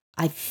 And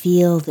I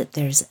feel that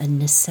there's a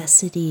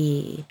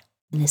necessity,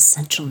 an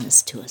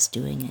essentialness to us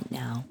doing it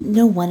now.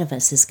 No one of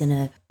us is going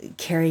to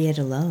carry it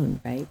alone,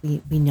 right?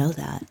 We know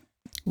that.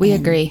 We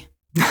agree.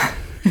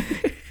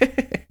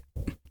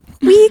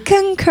 We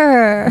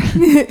concur.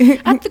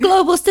 At the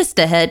Global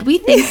Sisterhood, we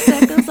think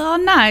circles are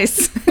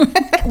nice.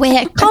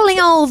 We're calling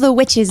all the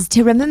witches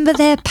to remember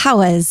their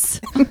powers.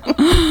 Or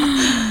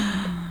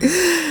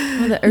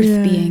the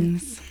earth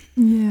beings.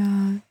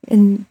 Yeah.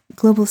 And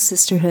Global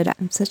Sisterhood,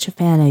 I'm such a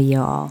fan of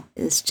y'all.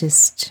 It's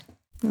just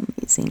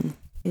amazing.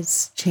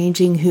 It's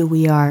changing who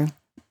we are.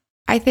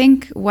 I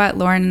think what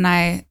Lauren and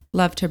I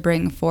love to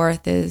bring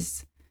forth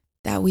is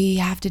that we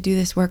have to do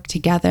this work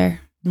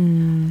together.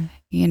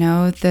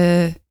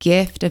 The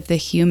gift of the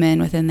human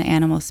within the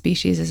animal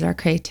species is our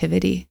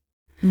creativity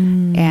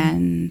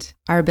and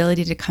our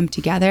ability to come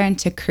together and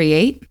to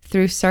create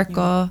through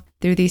circle,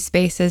 through these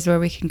spaces where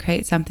we can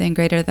create something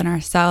greater than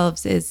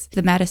ourselves is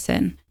the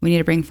medicine we need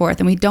to bring forth.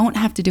 And we don't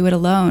have to do it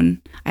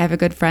alone. I have a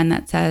good friend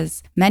that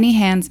says, many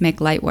hands make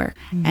light work.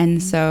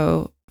 And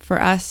so for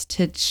us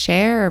to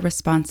share a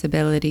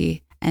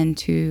responsibility and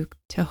to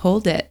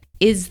hold it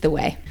is the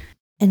way.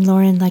 And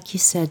Lauren, like you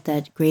said,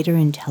 that greater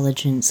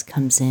intelligence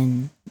comes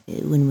in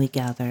when we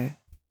gather.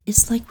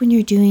 It's like when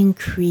you're doing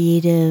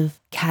creative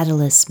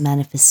catalyst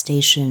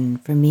manifestation.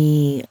 For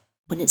me,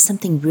 when it's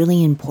something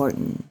really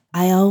important,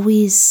 I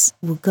always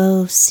will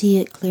go see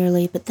it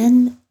clearly, but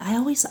then I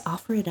always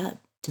offer it up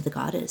to the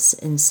goddess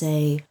and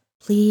say,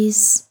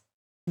 please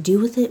do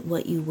with it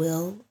what you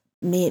will.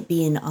 May it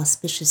be an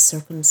auspicious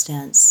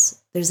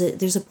circumstance.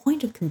 There's a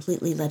point of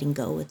completely letting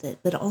go with it,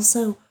 but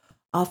also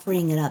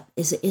offering it up.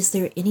 Is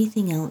there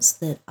anything else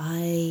that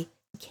I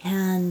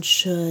can,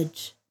 should,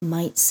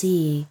 might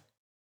see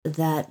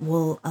that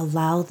will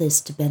allow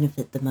this to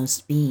benefit the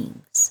most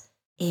beings?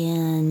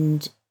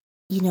 And,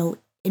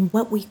 in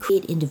what we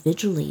create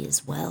individually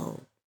as well,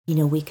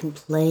 we can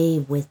play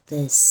with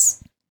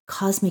this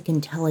cosmic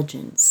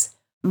intelligence.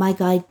 My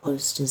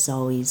guidepost is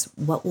always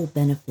what will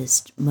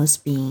benefit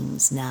most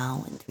beings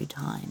now and through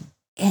time.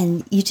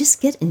 And you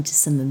just get into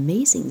some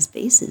amazing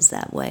spaces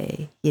that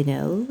way,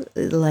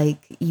 like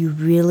you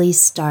really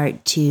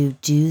start to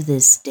do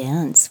this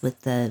dance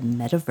with the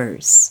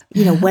metaverse,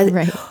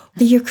 whether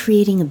you're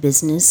creating a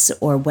business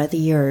or whether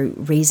you're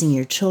raising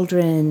your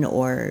children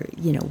or,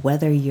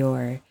 whether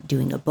you're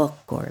doing a book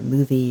or a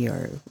movie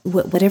or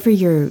whatever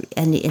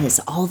and it's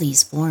all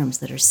these forms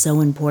that are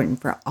so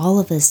important for all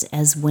of us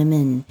as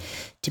women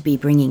to be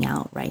bringing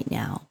out right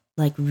now.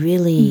 Like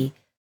really,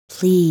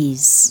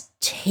 please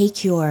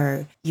take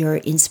your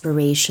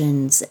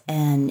inspirations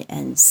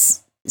and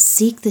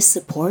seek the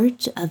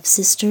support of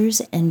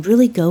sisters and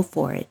really go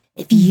for it.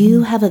 If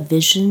you have a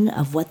vision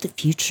of what the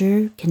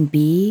future can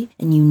be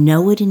and you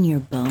know it in your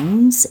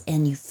bones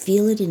and you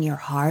feel it in your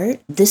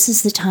heart, this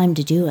is the time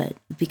to do it,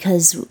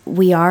 because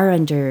we are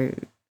under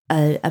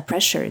a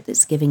pressure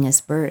that's giving us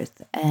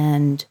birth,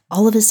 and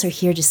all of us are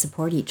here to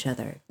support each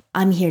other.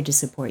 I'm here to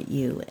support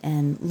you,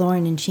 and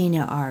Lauren and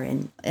Sheena are,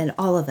 and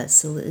all of us.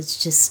 So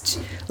it's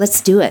just,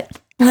 let's do it.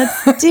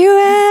 Let's do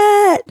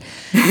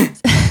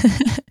it.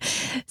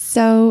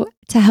 So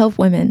to help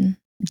women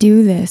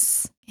do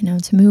this,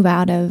 to move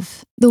out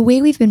of the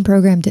way we've been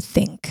programmed to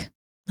think,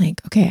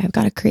 like, okay, I've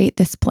got to create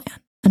this plan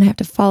and I have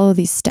to follow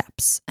these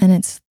steps. And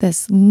it's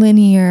this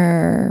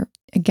linear,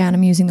 again,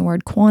 I'm using the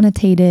word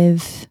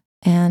quantitative,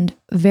 and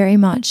very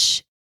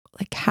much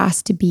like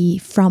has to be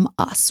from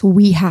us.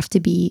 We have to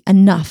be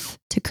enough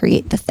to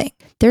create the thing.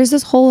 There's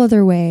this whole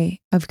other way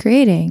of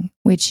creating,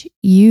 which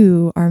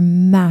you are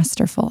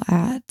masterful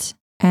at.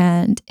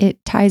 And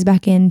it ties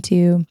back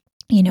into,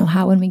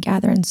 how when we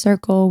gather in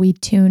circle, we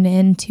tune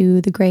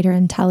into the greater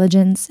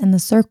intelligence in the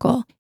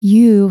circle.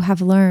 You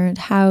have learned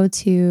how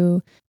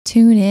to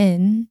tune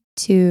in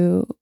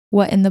to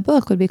what in the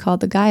book would be called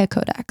the Gaia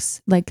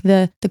Codex, like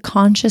the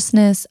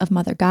consciousness of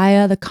Mother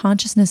Gaia, the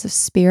consciousness of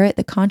spirit,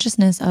 the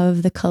consciousness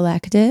of the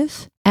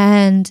collective,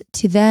 and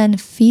to then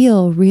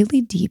feel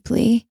really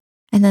deeply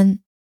and then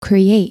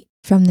create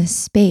from this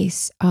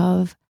space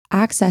of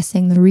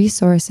accessing the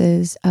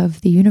resources of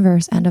the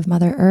universe and of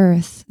Mother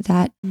Earth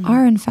that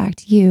are in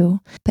fact you.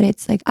 But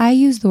it's like, I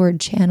use the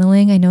word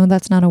channeling. I know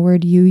that's not a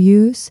word you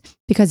use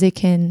because it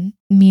can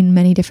mean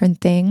many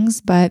different things,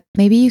 but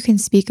maybe you can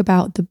speak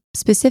about the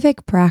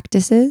specific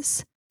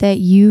practices that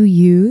you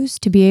use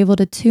to be able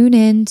to tune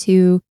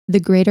into the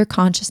greater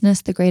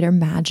consciousness, the greater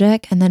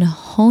magic, and then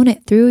hone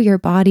it through your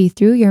body,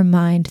 through your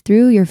mind,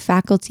 through your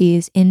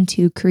faculties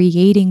into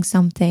creating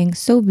something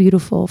so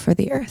beautiful for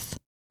the earth.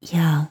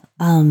 Yeah.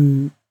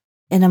 And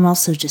I'm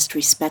also just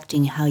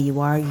respecting how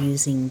you are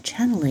using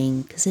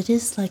channeling, because it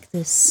is like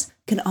this,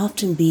 can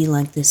often be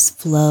like this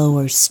flow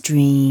or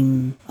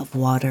stream of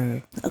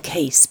water.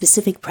 Okay,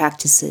 specific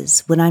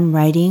practices. When I'm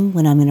writing,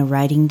 when I'm in a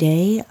writing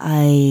day,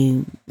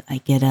 I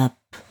get up,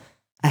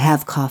 I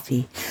have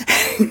coffee,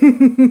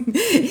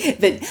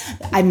 but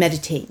I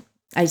meditate.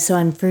 So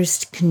I'm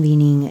first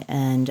convening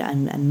and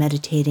I'm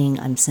meditating,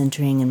 I'm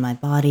centering in my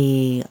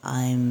body,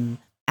 I'm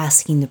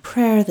asking the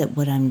prayer that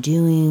what I'm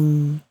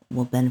doing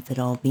will benefit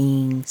all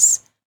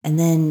beings. And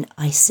then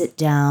I sit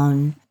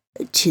down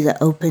to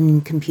the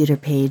open computer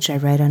page. I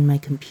write on my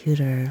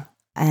computer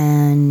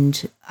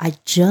and I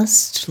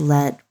just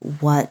let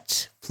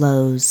what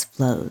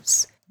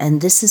flows.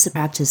 And this is a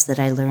practice that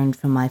I learned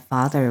from my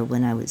father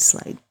when I was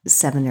like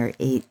 7 or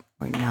 8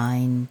 or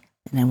 9.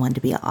 And I wanted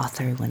to be an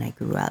author when I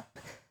grew up.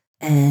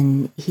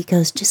 And he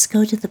goes, just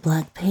go to the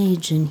black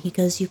page. And he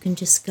goes, you can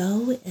just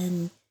go.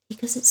 And he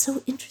goes, it's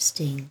so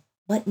interesting.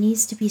 What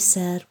needs to be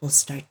said will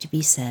start to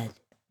be said.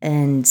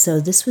 And so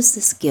this was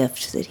this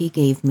gift that he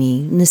gave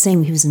me. And the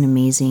same, he was an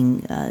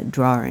amazing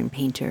drawer and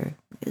painter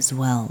as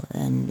well.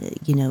 And,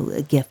 you know,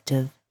 a gift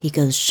of, he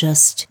goes,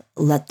 just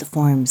let the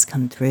forms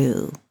come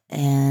through.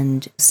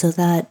 And so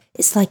that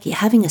it's like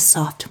having a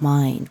soft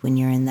mind when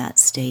you're in that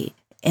state.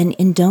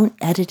 And don't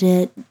edit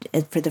it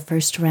for the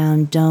first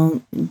round.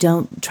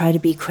 Don't try to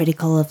be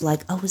critical of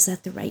like, oh, is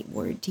that the right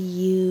word to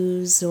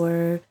use?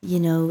 Or,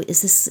 you know,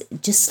 is this,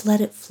 just let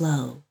it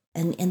flow.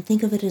 And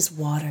think of it as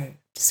water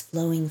just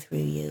flowing through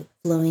you,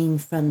 flowing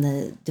from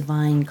the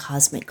divine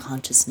cosmic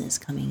consciousness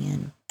coming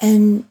in.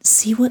 And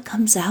see what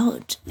comes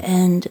out.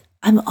 And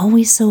I'm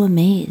always so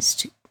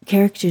amazed.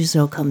 Characters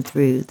will come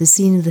through. The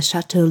scene of the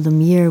Chateau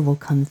Lumiere will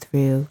come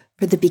through.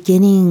 For the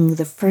beginning,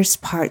 the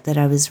first part that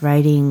I was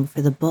writing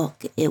for the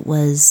book, it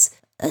was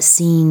a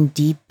scene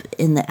deep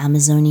in the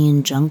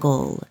Amazonian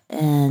jungle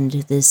and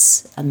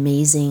this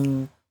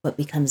amazing, what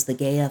becomes the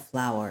Gaia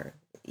flower,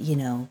 you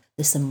know,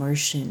 this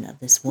immersion of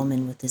this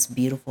woman with this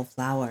beautiful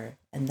flower.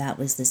 And that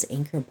was this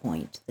anchor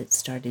point that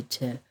started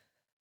to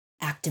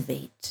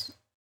activate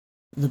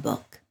the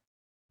book.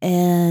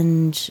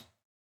 And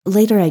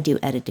later I do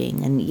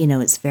editing and, you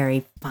know, it's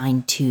very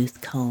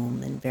fine-tooth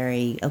comb and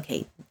very,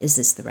 okay, is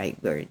this the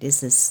right word?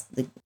 Is this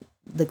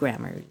the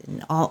grammar?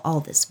 And all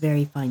this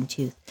very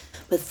fine-tooth.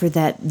 But for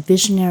that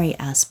visionary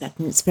aspect,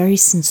 and it's very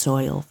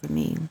sensorial for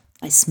me.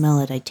 I smell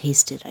it, I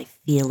taste it, I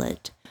feel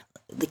it.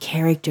 The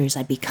characters,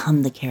 I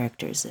become the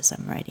characters as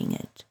I'm writing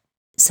it.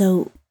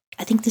 So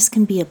I think this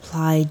can be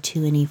applied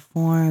to any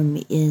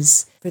form,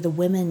 is for the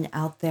women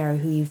out there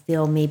who you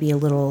feel maybe a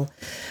little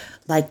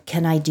like,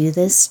 can I do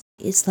this?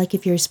 It's like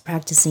if you're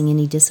practicing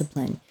any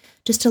discipline,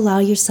 just allow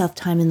yourself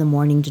time in the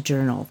morning to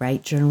journal,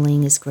 right?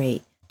 Journaling is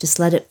great. Just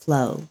let it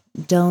flow.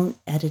 Don't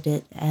edit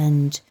it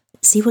and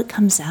see what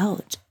comes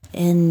out.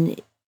 And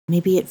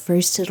maybe at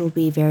first it'll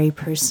be very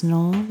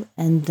personal.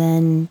 And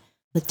then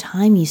with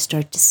time, you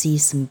start to see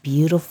some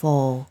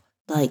beautiful,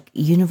 like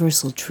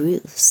universal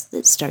truths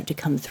that start to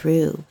come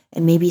through.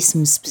 And maybe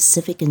some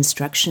specific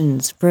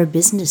instructions for a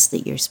business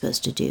that you're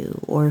supposed to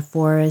do or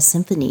for a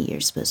symphony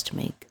you're supposed to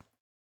make.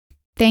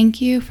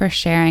 Thank you for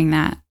sharing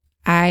that.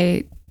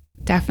 I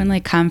definitely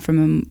come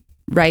from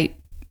a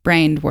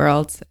right-brained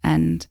world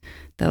and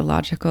the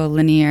logical,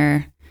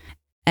 linear,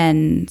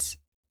 and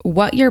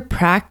what your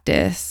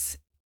practice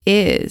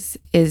is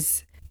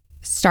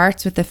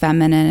starts with the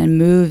feminine and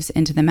moves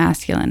into the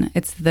masculine.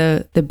 It's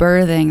the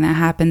birthing that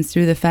happens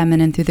through the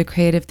feminine, through the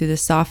creative, through the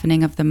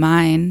softening of the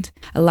mind,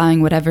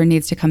 allowing whatever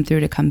needs to come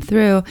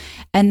through,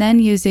 and then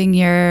using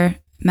your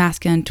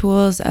masculine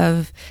tools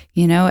of,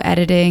 you know,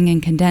 editing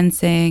and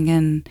condensing,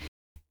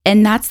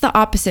 and that's the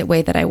opposite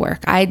way that I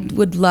work. I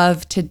would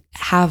love to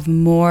have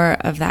more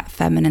of that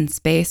feminine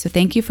space. So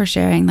thank you for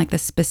sharing like the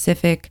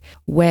specific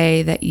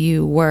way that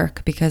you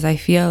work, because I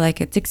feel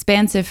like it's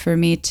expansive for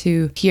me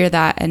to hear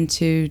that and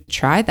to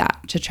try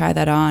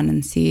that on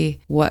and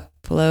see what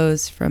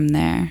flows from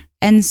there.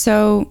 And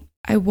so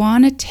I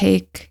want to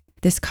take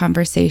this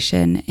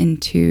conversation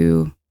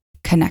into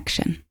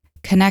connection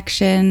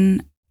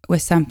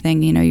with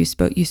something. You know, you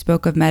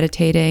spoke of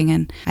meditating,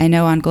 and I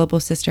know on Global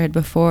Sisterhood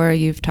before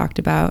you've talked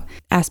about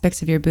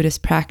aspects of your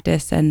Buddhist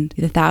practice and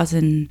the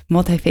 1,000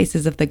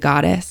 multi-faces of the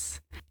goddess.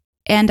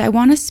 And I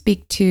want to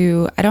speak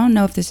to, I don't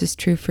know if this is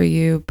true for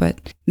you,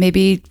 but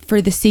maybe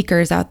for the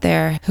seekers out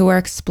there who are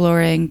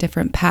exploring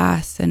different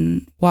paths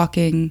and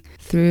walking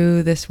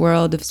through this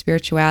world of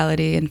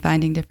spirituality and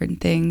finding different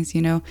things,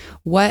 you know,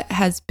 what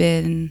has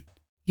been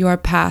your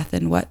path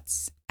and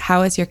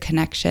how has your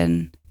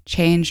connection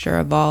changed or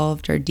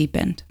evolved or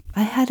deepened?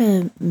 I had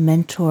a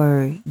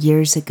mentor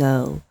years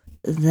ago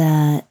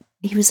that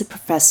he was a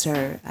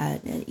professor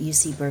at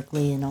UC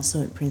Berkeley and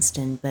also at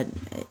Princeton, but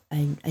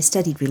I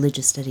studied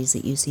religious studies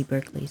at UC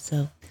Berkeley,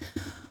 so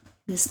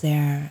he was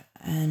there.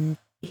 And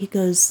he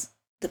goes,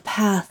 the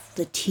path,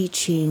 the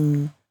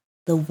teaching,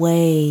 the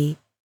way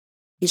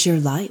is your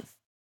life.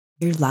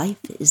 Your life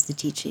is the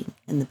teaching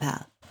and the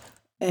path.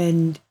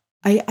 And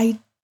I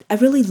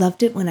really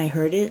loved it when I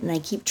heard it, and I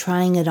keep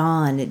trying it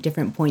on at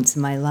different points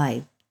in my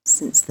life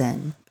since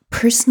then.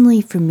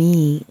 Personally, for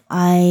me,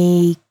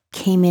 I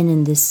came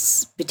in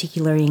this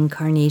particular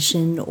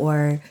incarnation,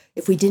 or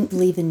if we didn't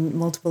believe in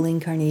multiple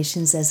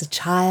incarnations as a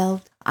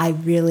child, I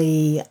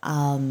really,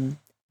 I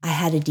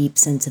had a deep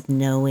sense of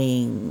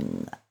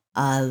knowing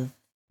of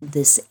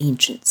this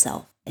ancient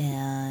self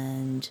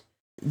and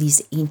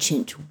these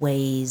ancient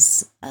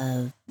ways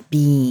of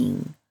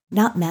being,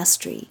 not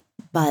mastery,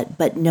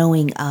 but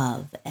knowing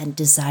of and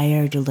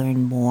desire to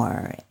learn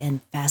more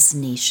and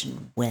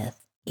fascination with.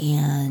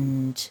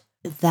 And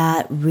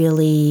that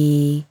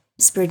really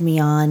spurred me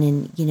on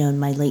in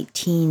my late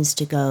teens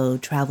to go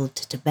travel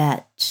to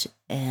Tibet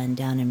and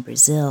down in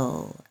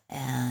Brazil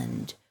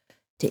and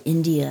to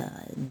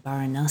India and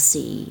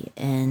Varanasi,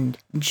 and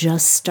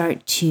just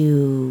start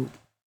to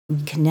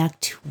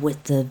connect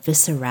with the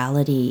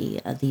viscerality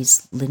of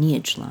these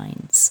lineage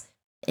lines.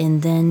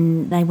 And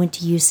then I went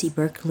to UC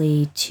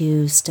Berkeley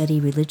to study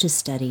religious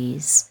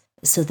studies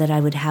so that I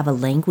would have a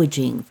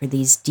languaging for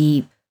these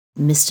deep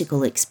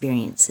mystical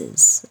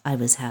experiences I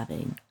was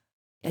having.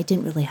 I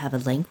didn't really have a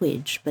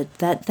language, but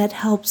that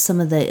helped some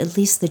of at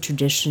least the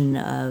tradition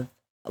of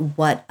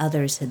what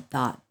others had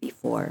thought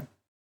before.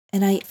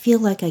 And I feel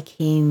like I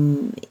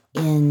came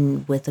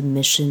in with a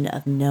mission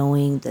of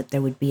knowing that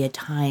there would be a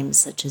time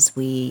such as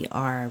we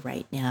are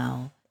right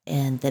now,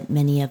 and that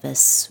many of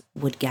us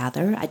would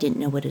gather. I didn't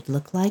know what it'd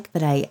look like,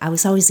 but I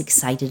was always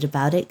excited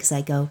about it because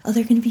I go, oh,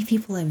 they're going to be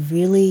people I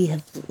really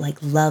have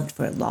loved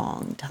for a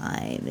long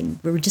time, and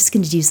we're just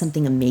going to do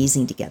something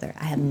amazing together.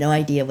 I have no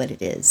idea what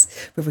it is,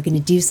 but we're going to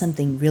do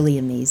something really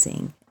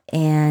amazing.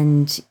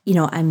 And,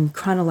 I'm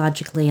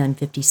chronologically on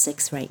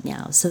 56 right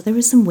now. So there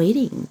was some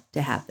waiting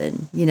to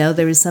happen.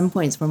 There was some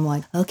points where I'm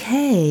like,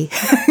 okay.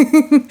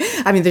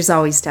 I mean, there's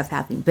always stuff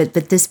happening. But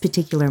this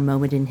particular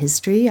moment in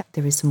history,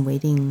 there was some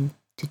waiting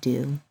to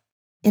do.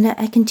 And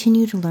I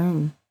continue to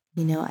learn.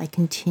 I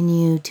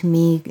continue, to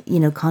me,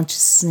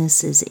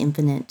 consciousness is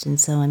infinite. And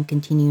so I'm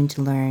continuing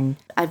to learn.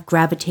 I've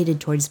gravitated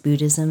towards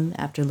Buddhism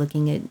after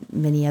looking at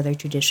many other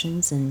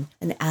traditions and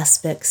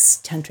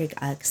aspects, tantric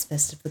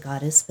aspects of the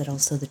goddess, but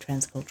also the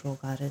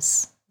transcultural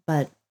goddess.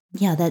 But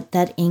yeah,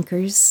 that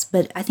anchors.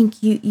 But I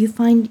think you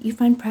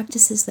find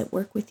practices that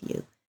work with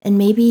you. And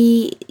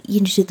maybe,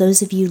 to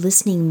those of you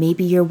listening,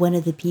 maybe you're one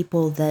of the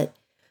people that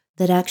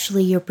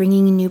actually you're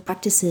bringing new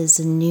practices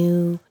and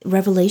new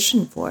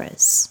revelation for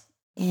us.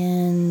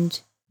 And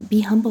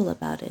be humble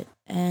about it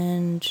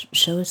and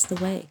show us the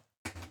way.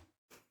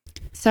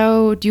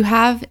 So, do you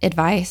have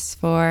advice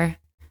for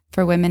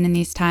women in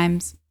these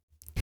times?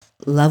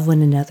 Love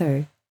one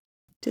another.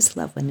 Just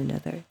love one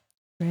another,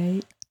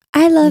 right?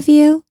 I love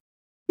you.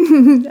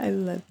 I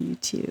love you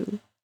too.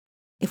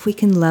 If we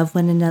can love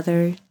one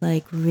another,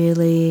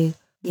 really,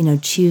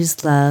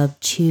 choose love,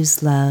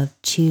 choose love,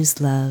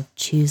 choose love,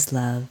 choose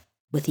love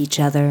with each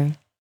other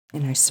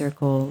in our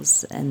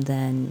circles, and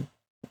then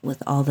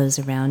with all those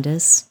around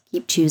us.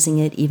 Keep choosing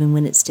it even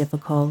when it's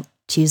difficult.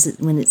 Choose it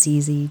when it's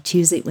easy.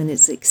 Choose it when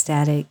it's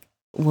ecstatic.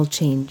 We'll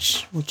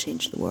change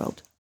the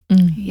world.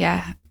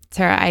 Yeah.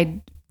 Sarah,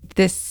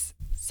 this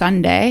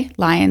Sunday,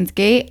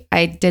 Lionsgate,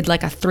 I did a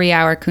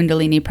 3-hour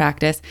Kundalini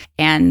practice,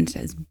 and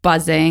it was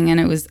buzzing and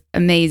it was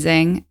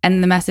amazing.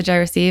 And the message I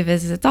receive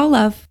is it's all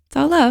love. It's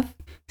all love.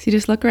 So you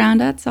just look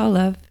around at it's all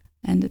love.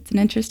 And it's an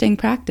interesting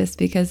practice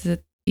because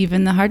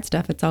even the hard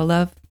stuff, it's all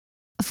love.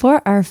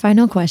 For our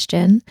final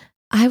question,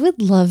 I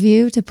would love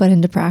you to put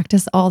into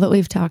practice all that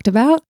we've talked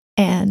about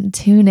and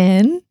tune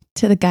in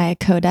to the Gaia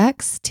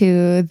Codex,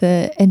 to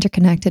the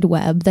interconnected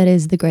web that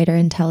is the greater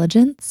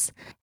intelligence.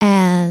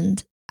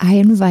 And I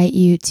invite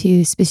you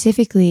to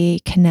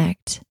specifically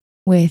connect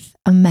with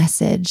a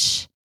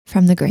message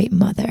from the Great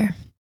Mother,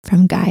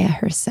 from Gaia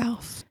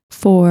herself,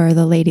 for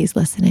the ladies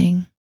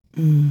listening.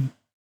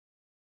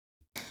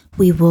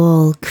 We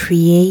will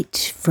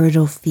create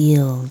fertile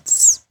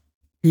fields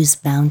whose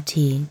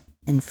bounty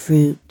and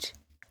fruit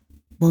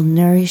will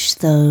nourish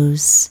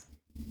those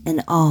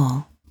and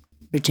all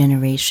for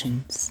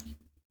generations.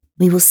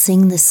 We will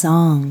sing the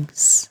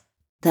songs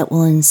that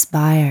will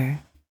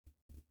inspire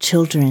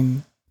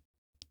children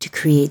to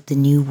create the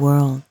new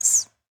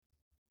worlds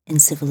and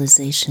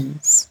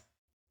civilizations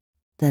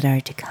that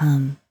are to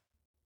come.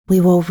 We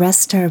will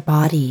rest our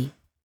body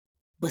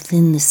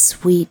within the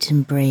sweet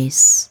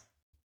embrace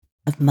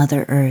of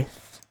Mother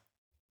Earth,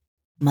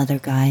 Mother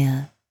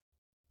Gaia,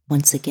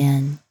 once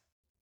again.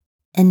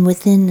 And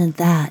within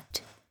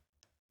that,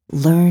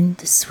 learn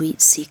the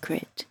sweet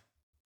secret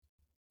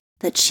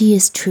that she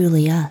is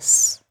truly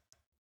us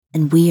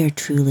and we are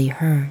truly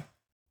her,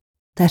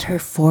 that her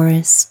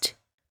forest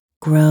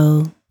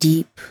grow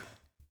deep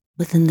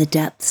within the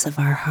depths of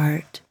our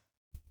heart,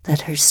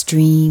 that her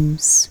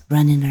streams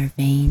run in our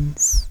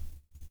veins,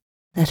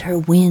 that her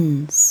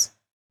winds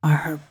are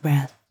her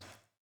breath,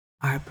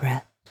 our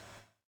breath.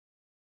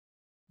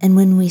 And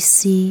when we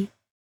see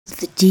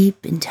the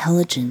deep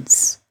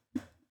intelligence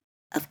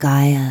of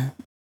Gaia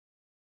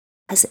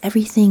has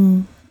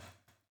everything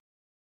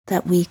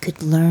that we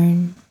could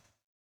learn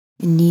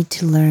and need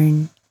to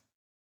learn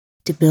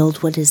to build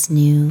what is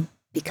new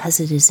because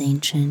it is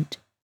ancient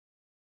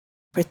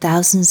for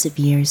thousands of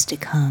years to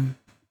come.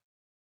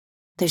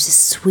 There's a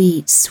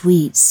sweet,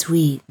 sweet,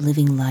 sweet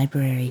living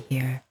library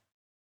here,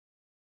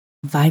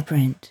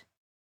 vibrant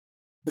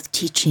with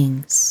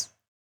teachings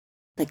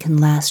that can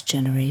last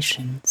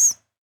generations,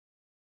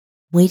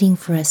 waiting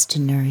for us to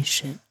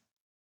nourish it,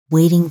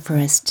 waiting for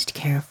us to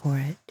care for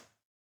it.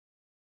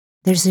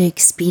 There's an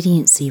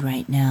expediency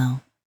right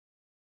now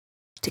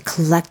to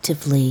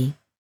collectively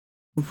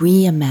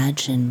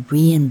reimagine,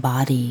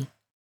 re-embody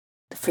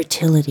the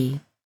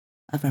fertility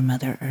of our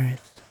Mother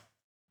Earth,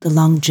 the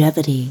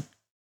longevity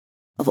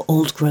of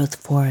old-growth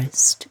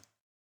forest,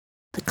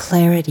 the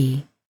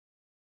clarity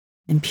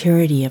and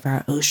purity of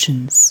our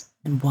oceans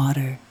and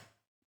water.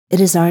 It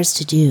is ours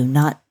to do,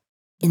 not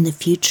in the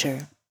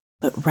future,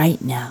 but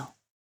right now,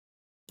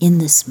 in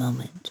this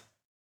moment.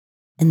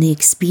 And the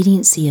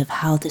expediency of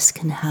how this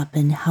can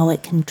happen, how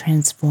it can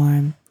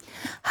transform,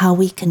 how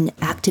we can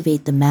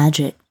activate the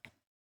magic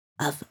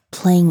of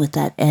playing with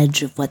that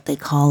edge of what they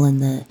call in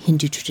the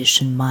Hindu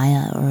tradition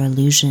Maya or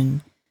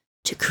illusion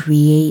to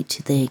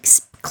create the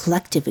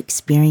collective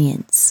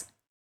experience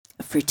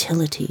of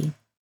fertility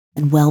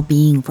and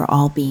well-being for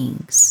all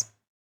beings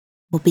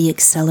will be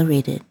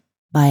accelerated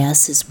by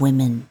us as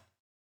women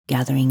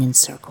gathering in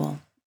circle,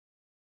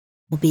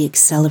 will be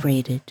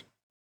accelerated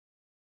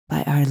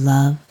by our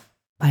love,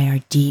 by our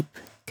deep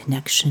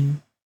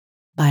connection,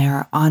 by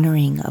our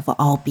honoring of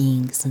all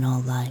beings and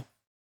all life.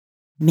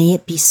 May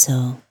it be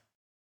so,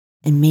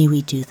 and may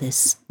we do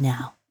this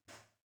now.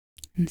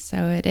 And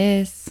so it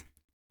is.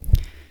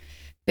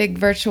 Big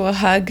virtual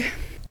hug.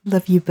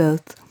 Love you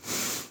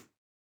both.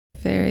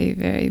 Very,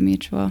 very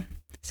mutual.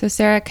 So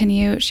Sarah, can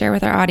you share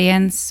with our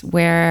audience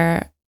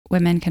where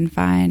women can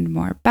find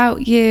more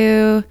about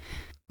you,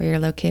 where you're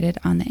located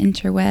on the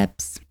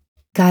interwebs?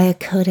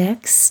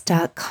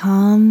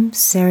 GaiaCodex.com,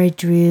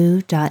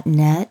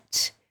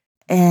 SarahDrew.net,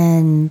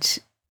 and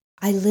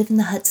I live in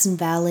the Hudson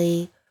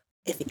Valley.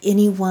 If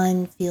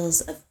anyone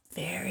feels a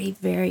very,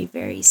 very,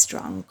 very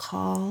strong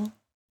call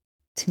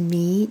to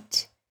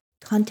meet,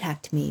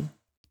 contact me.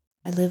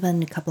 I live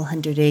on a couple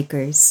 100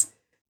 acres.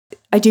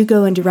 I do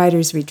go into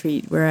writer's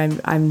retreat where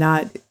I'm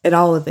not at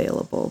all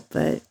available,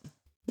 but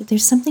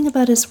there's something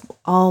about us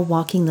all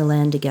walking the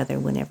land together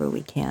whenever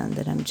we can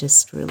that I'm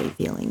just really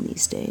feeling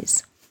these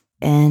days.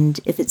 And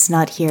if it's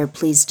not here,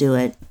 please do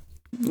it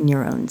in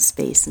your own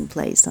space and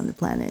place on the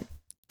planet.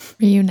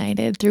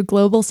 Reunited through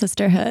global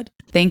sisterhood.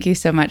 Thank you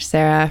so much,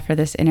 Sarah, for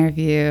this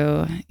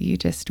interview. You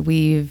just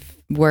weave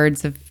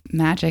words of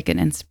magic and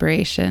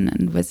inspiration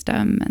and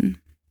wisdom, and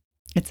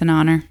it's an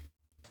honor.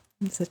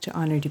 It's such an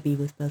honor to be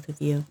with both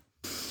of you.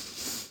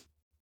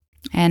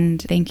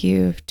 And thank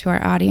you to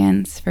our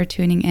audience for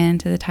tuning in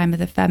to the Time of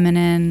the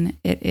Feminine.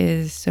 It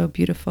is so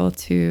beautiful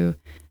to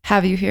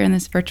have you here in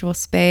this virtual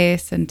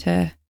space and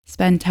to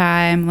spend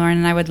time. Lauren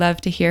and I would love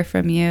to hear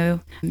from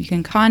you. You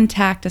can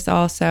contact us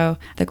also,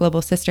 The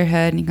Global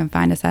Sisterhood, and you can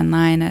find us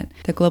online at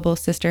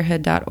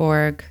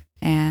theglobalsisterhood.org.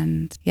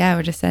 And yeah,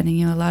 we're just sending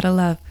you a lot of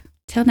love.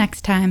 Till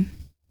next time.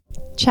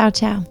 Ciao,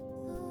 ciao.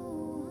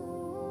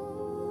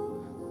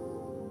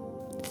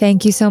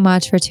 Thank you so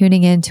much for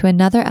tuning in to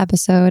another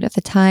episode of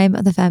the Time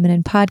of the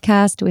Feminine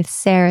podcast with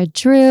Sarah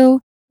Drew.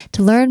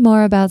 To learn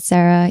more about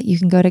Sarah, you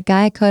can go to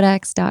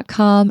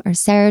GaiaCodex.com or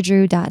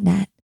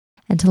SarahDrew.net.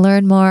 And to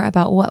learn more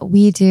about what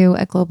we do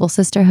at Global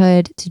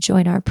Sisterhood, to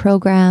join our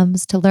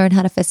programs, to learn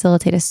how to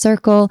facilitate a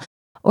circle,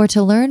 or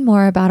to learn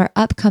more about our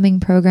upcoming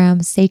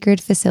program, Sacred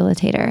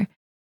Facilitator,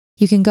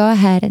 you can go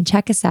ahead and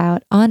check us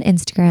out on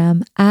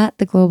Instagram at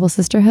The Global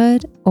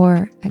Sisterhood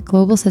or at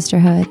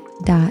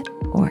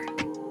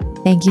globalsisterhood.org.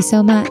 Thank you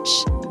so much.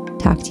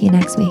 Talk to you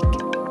next week.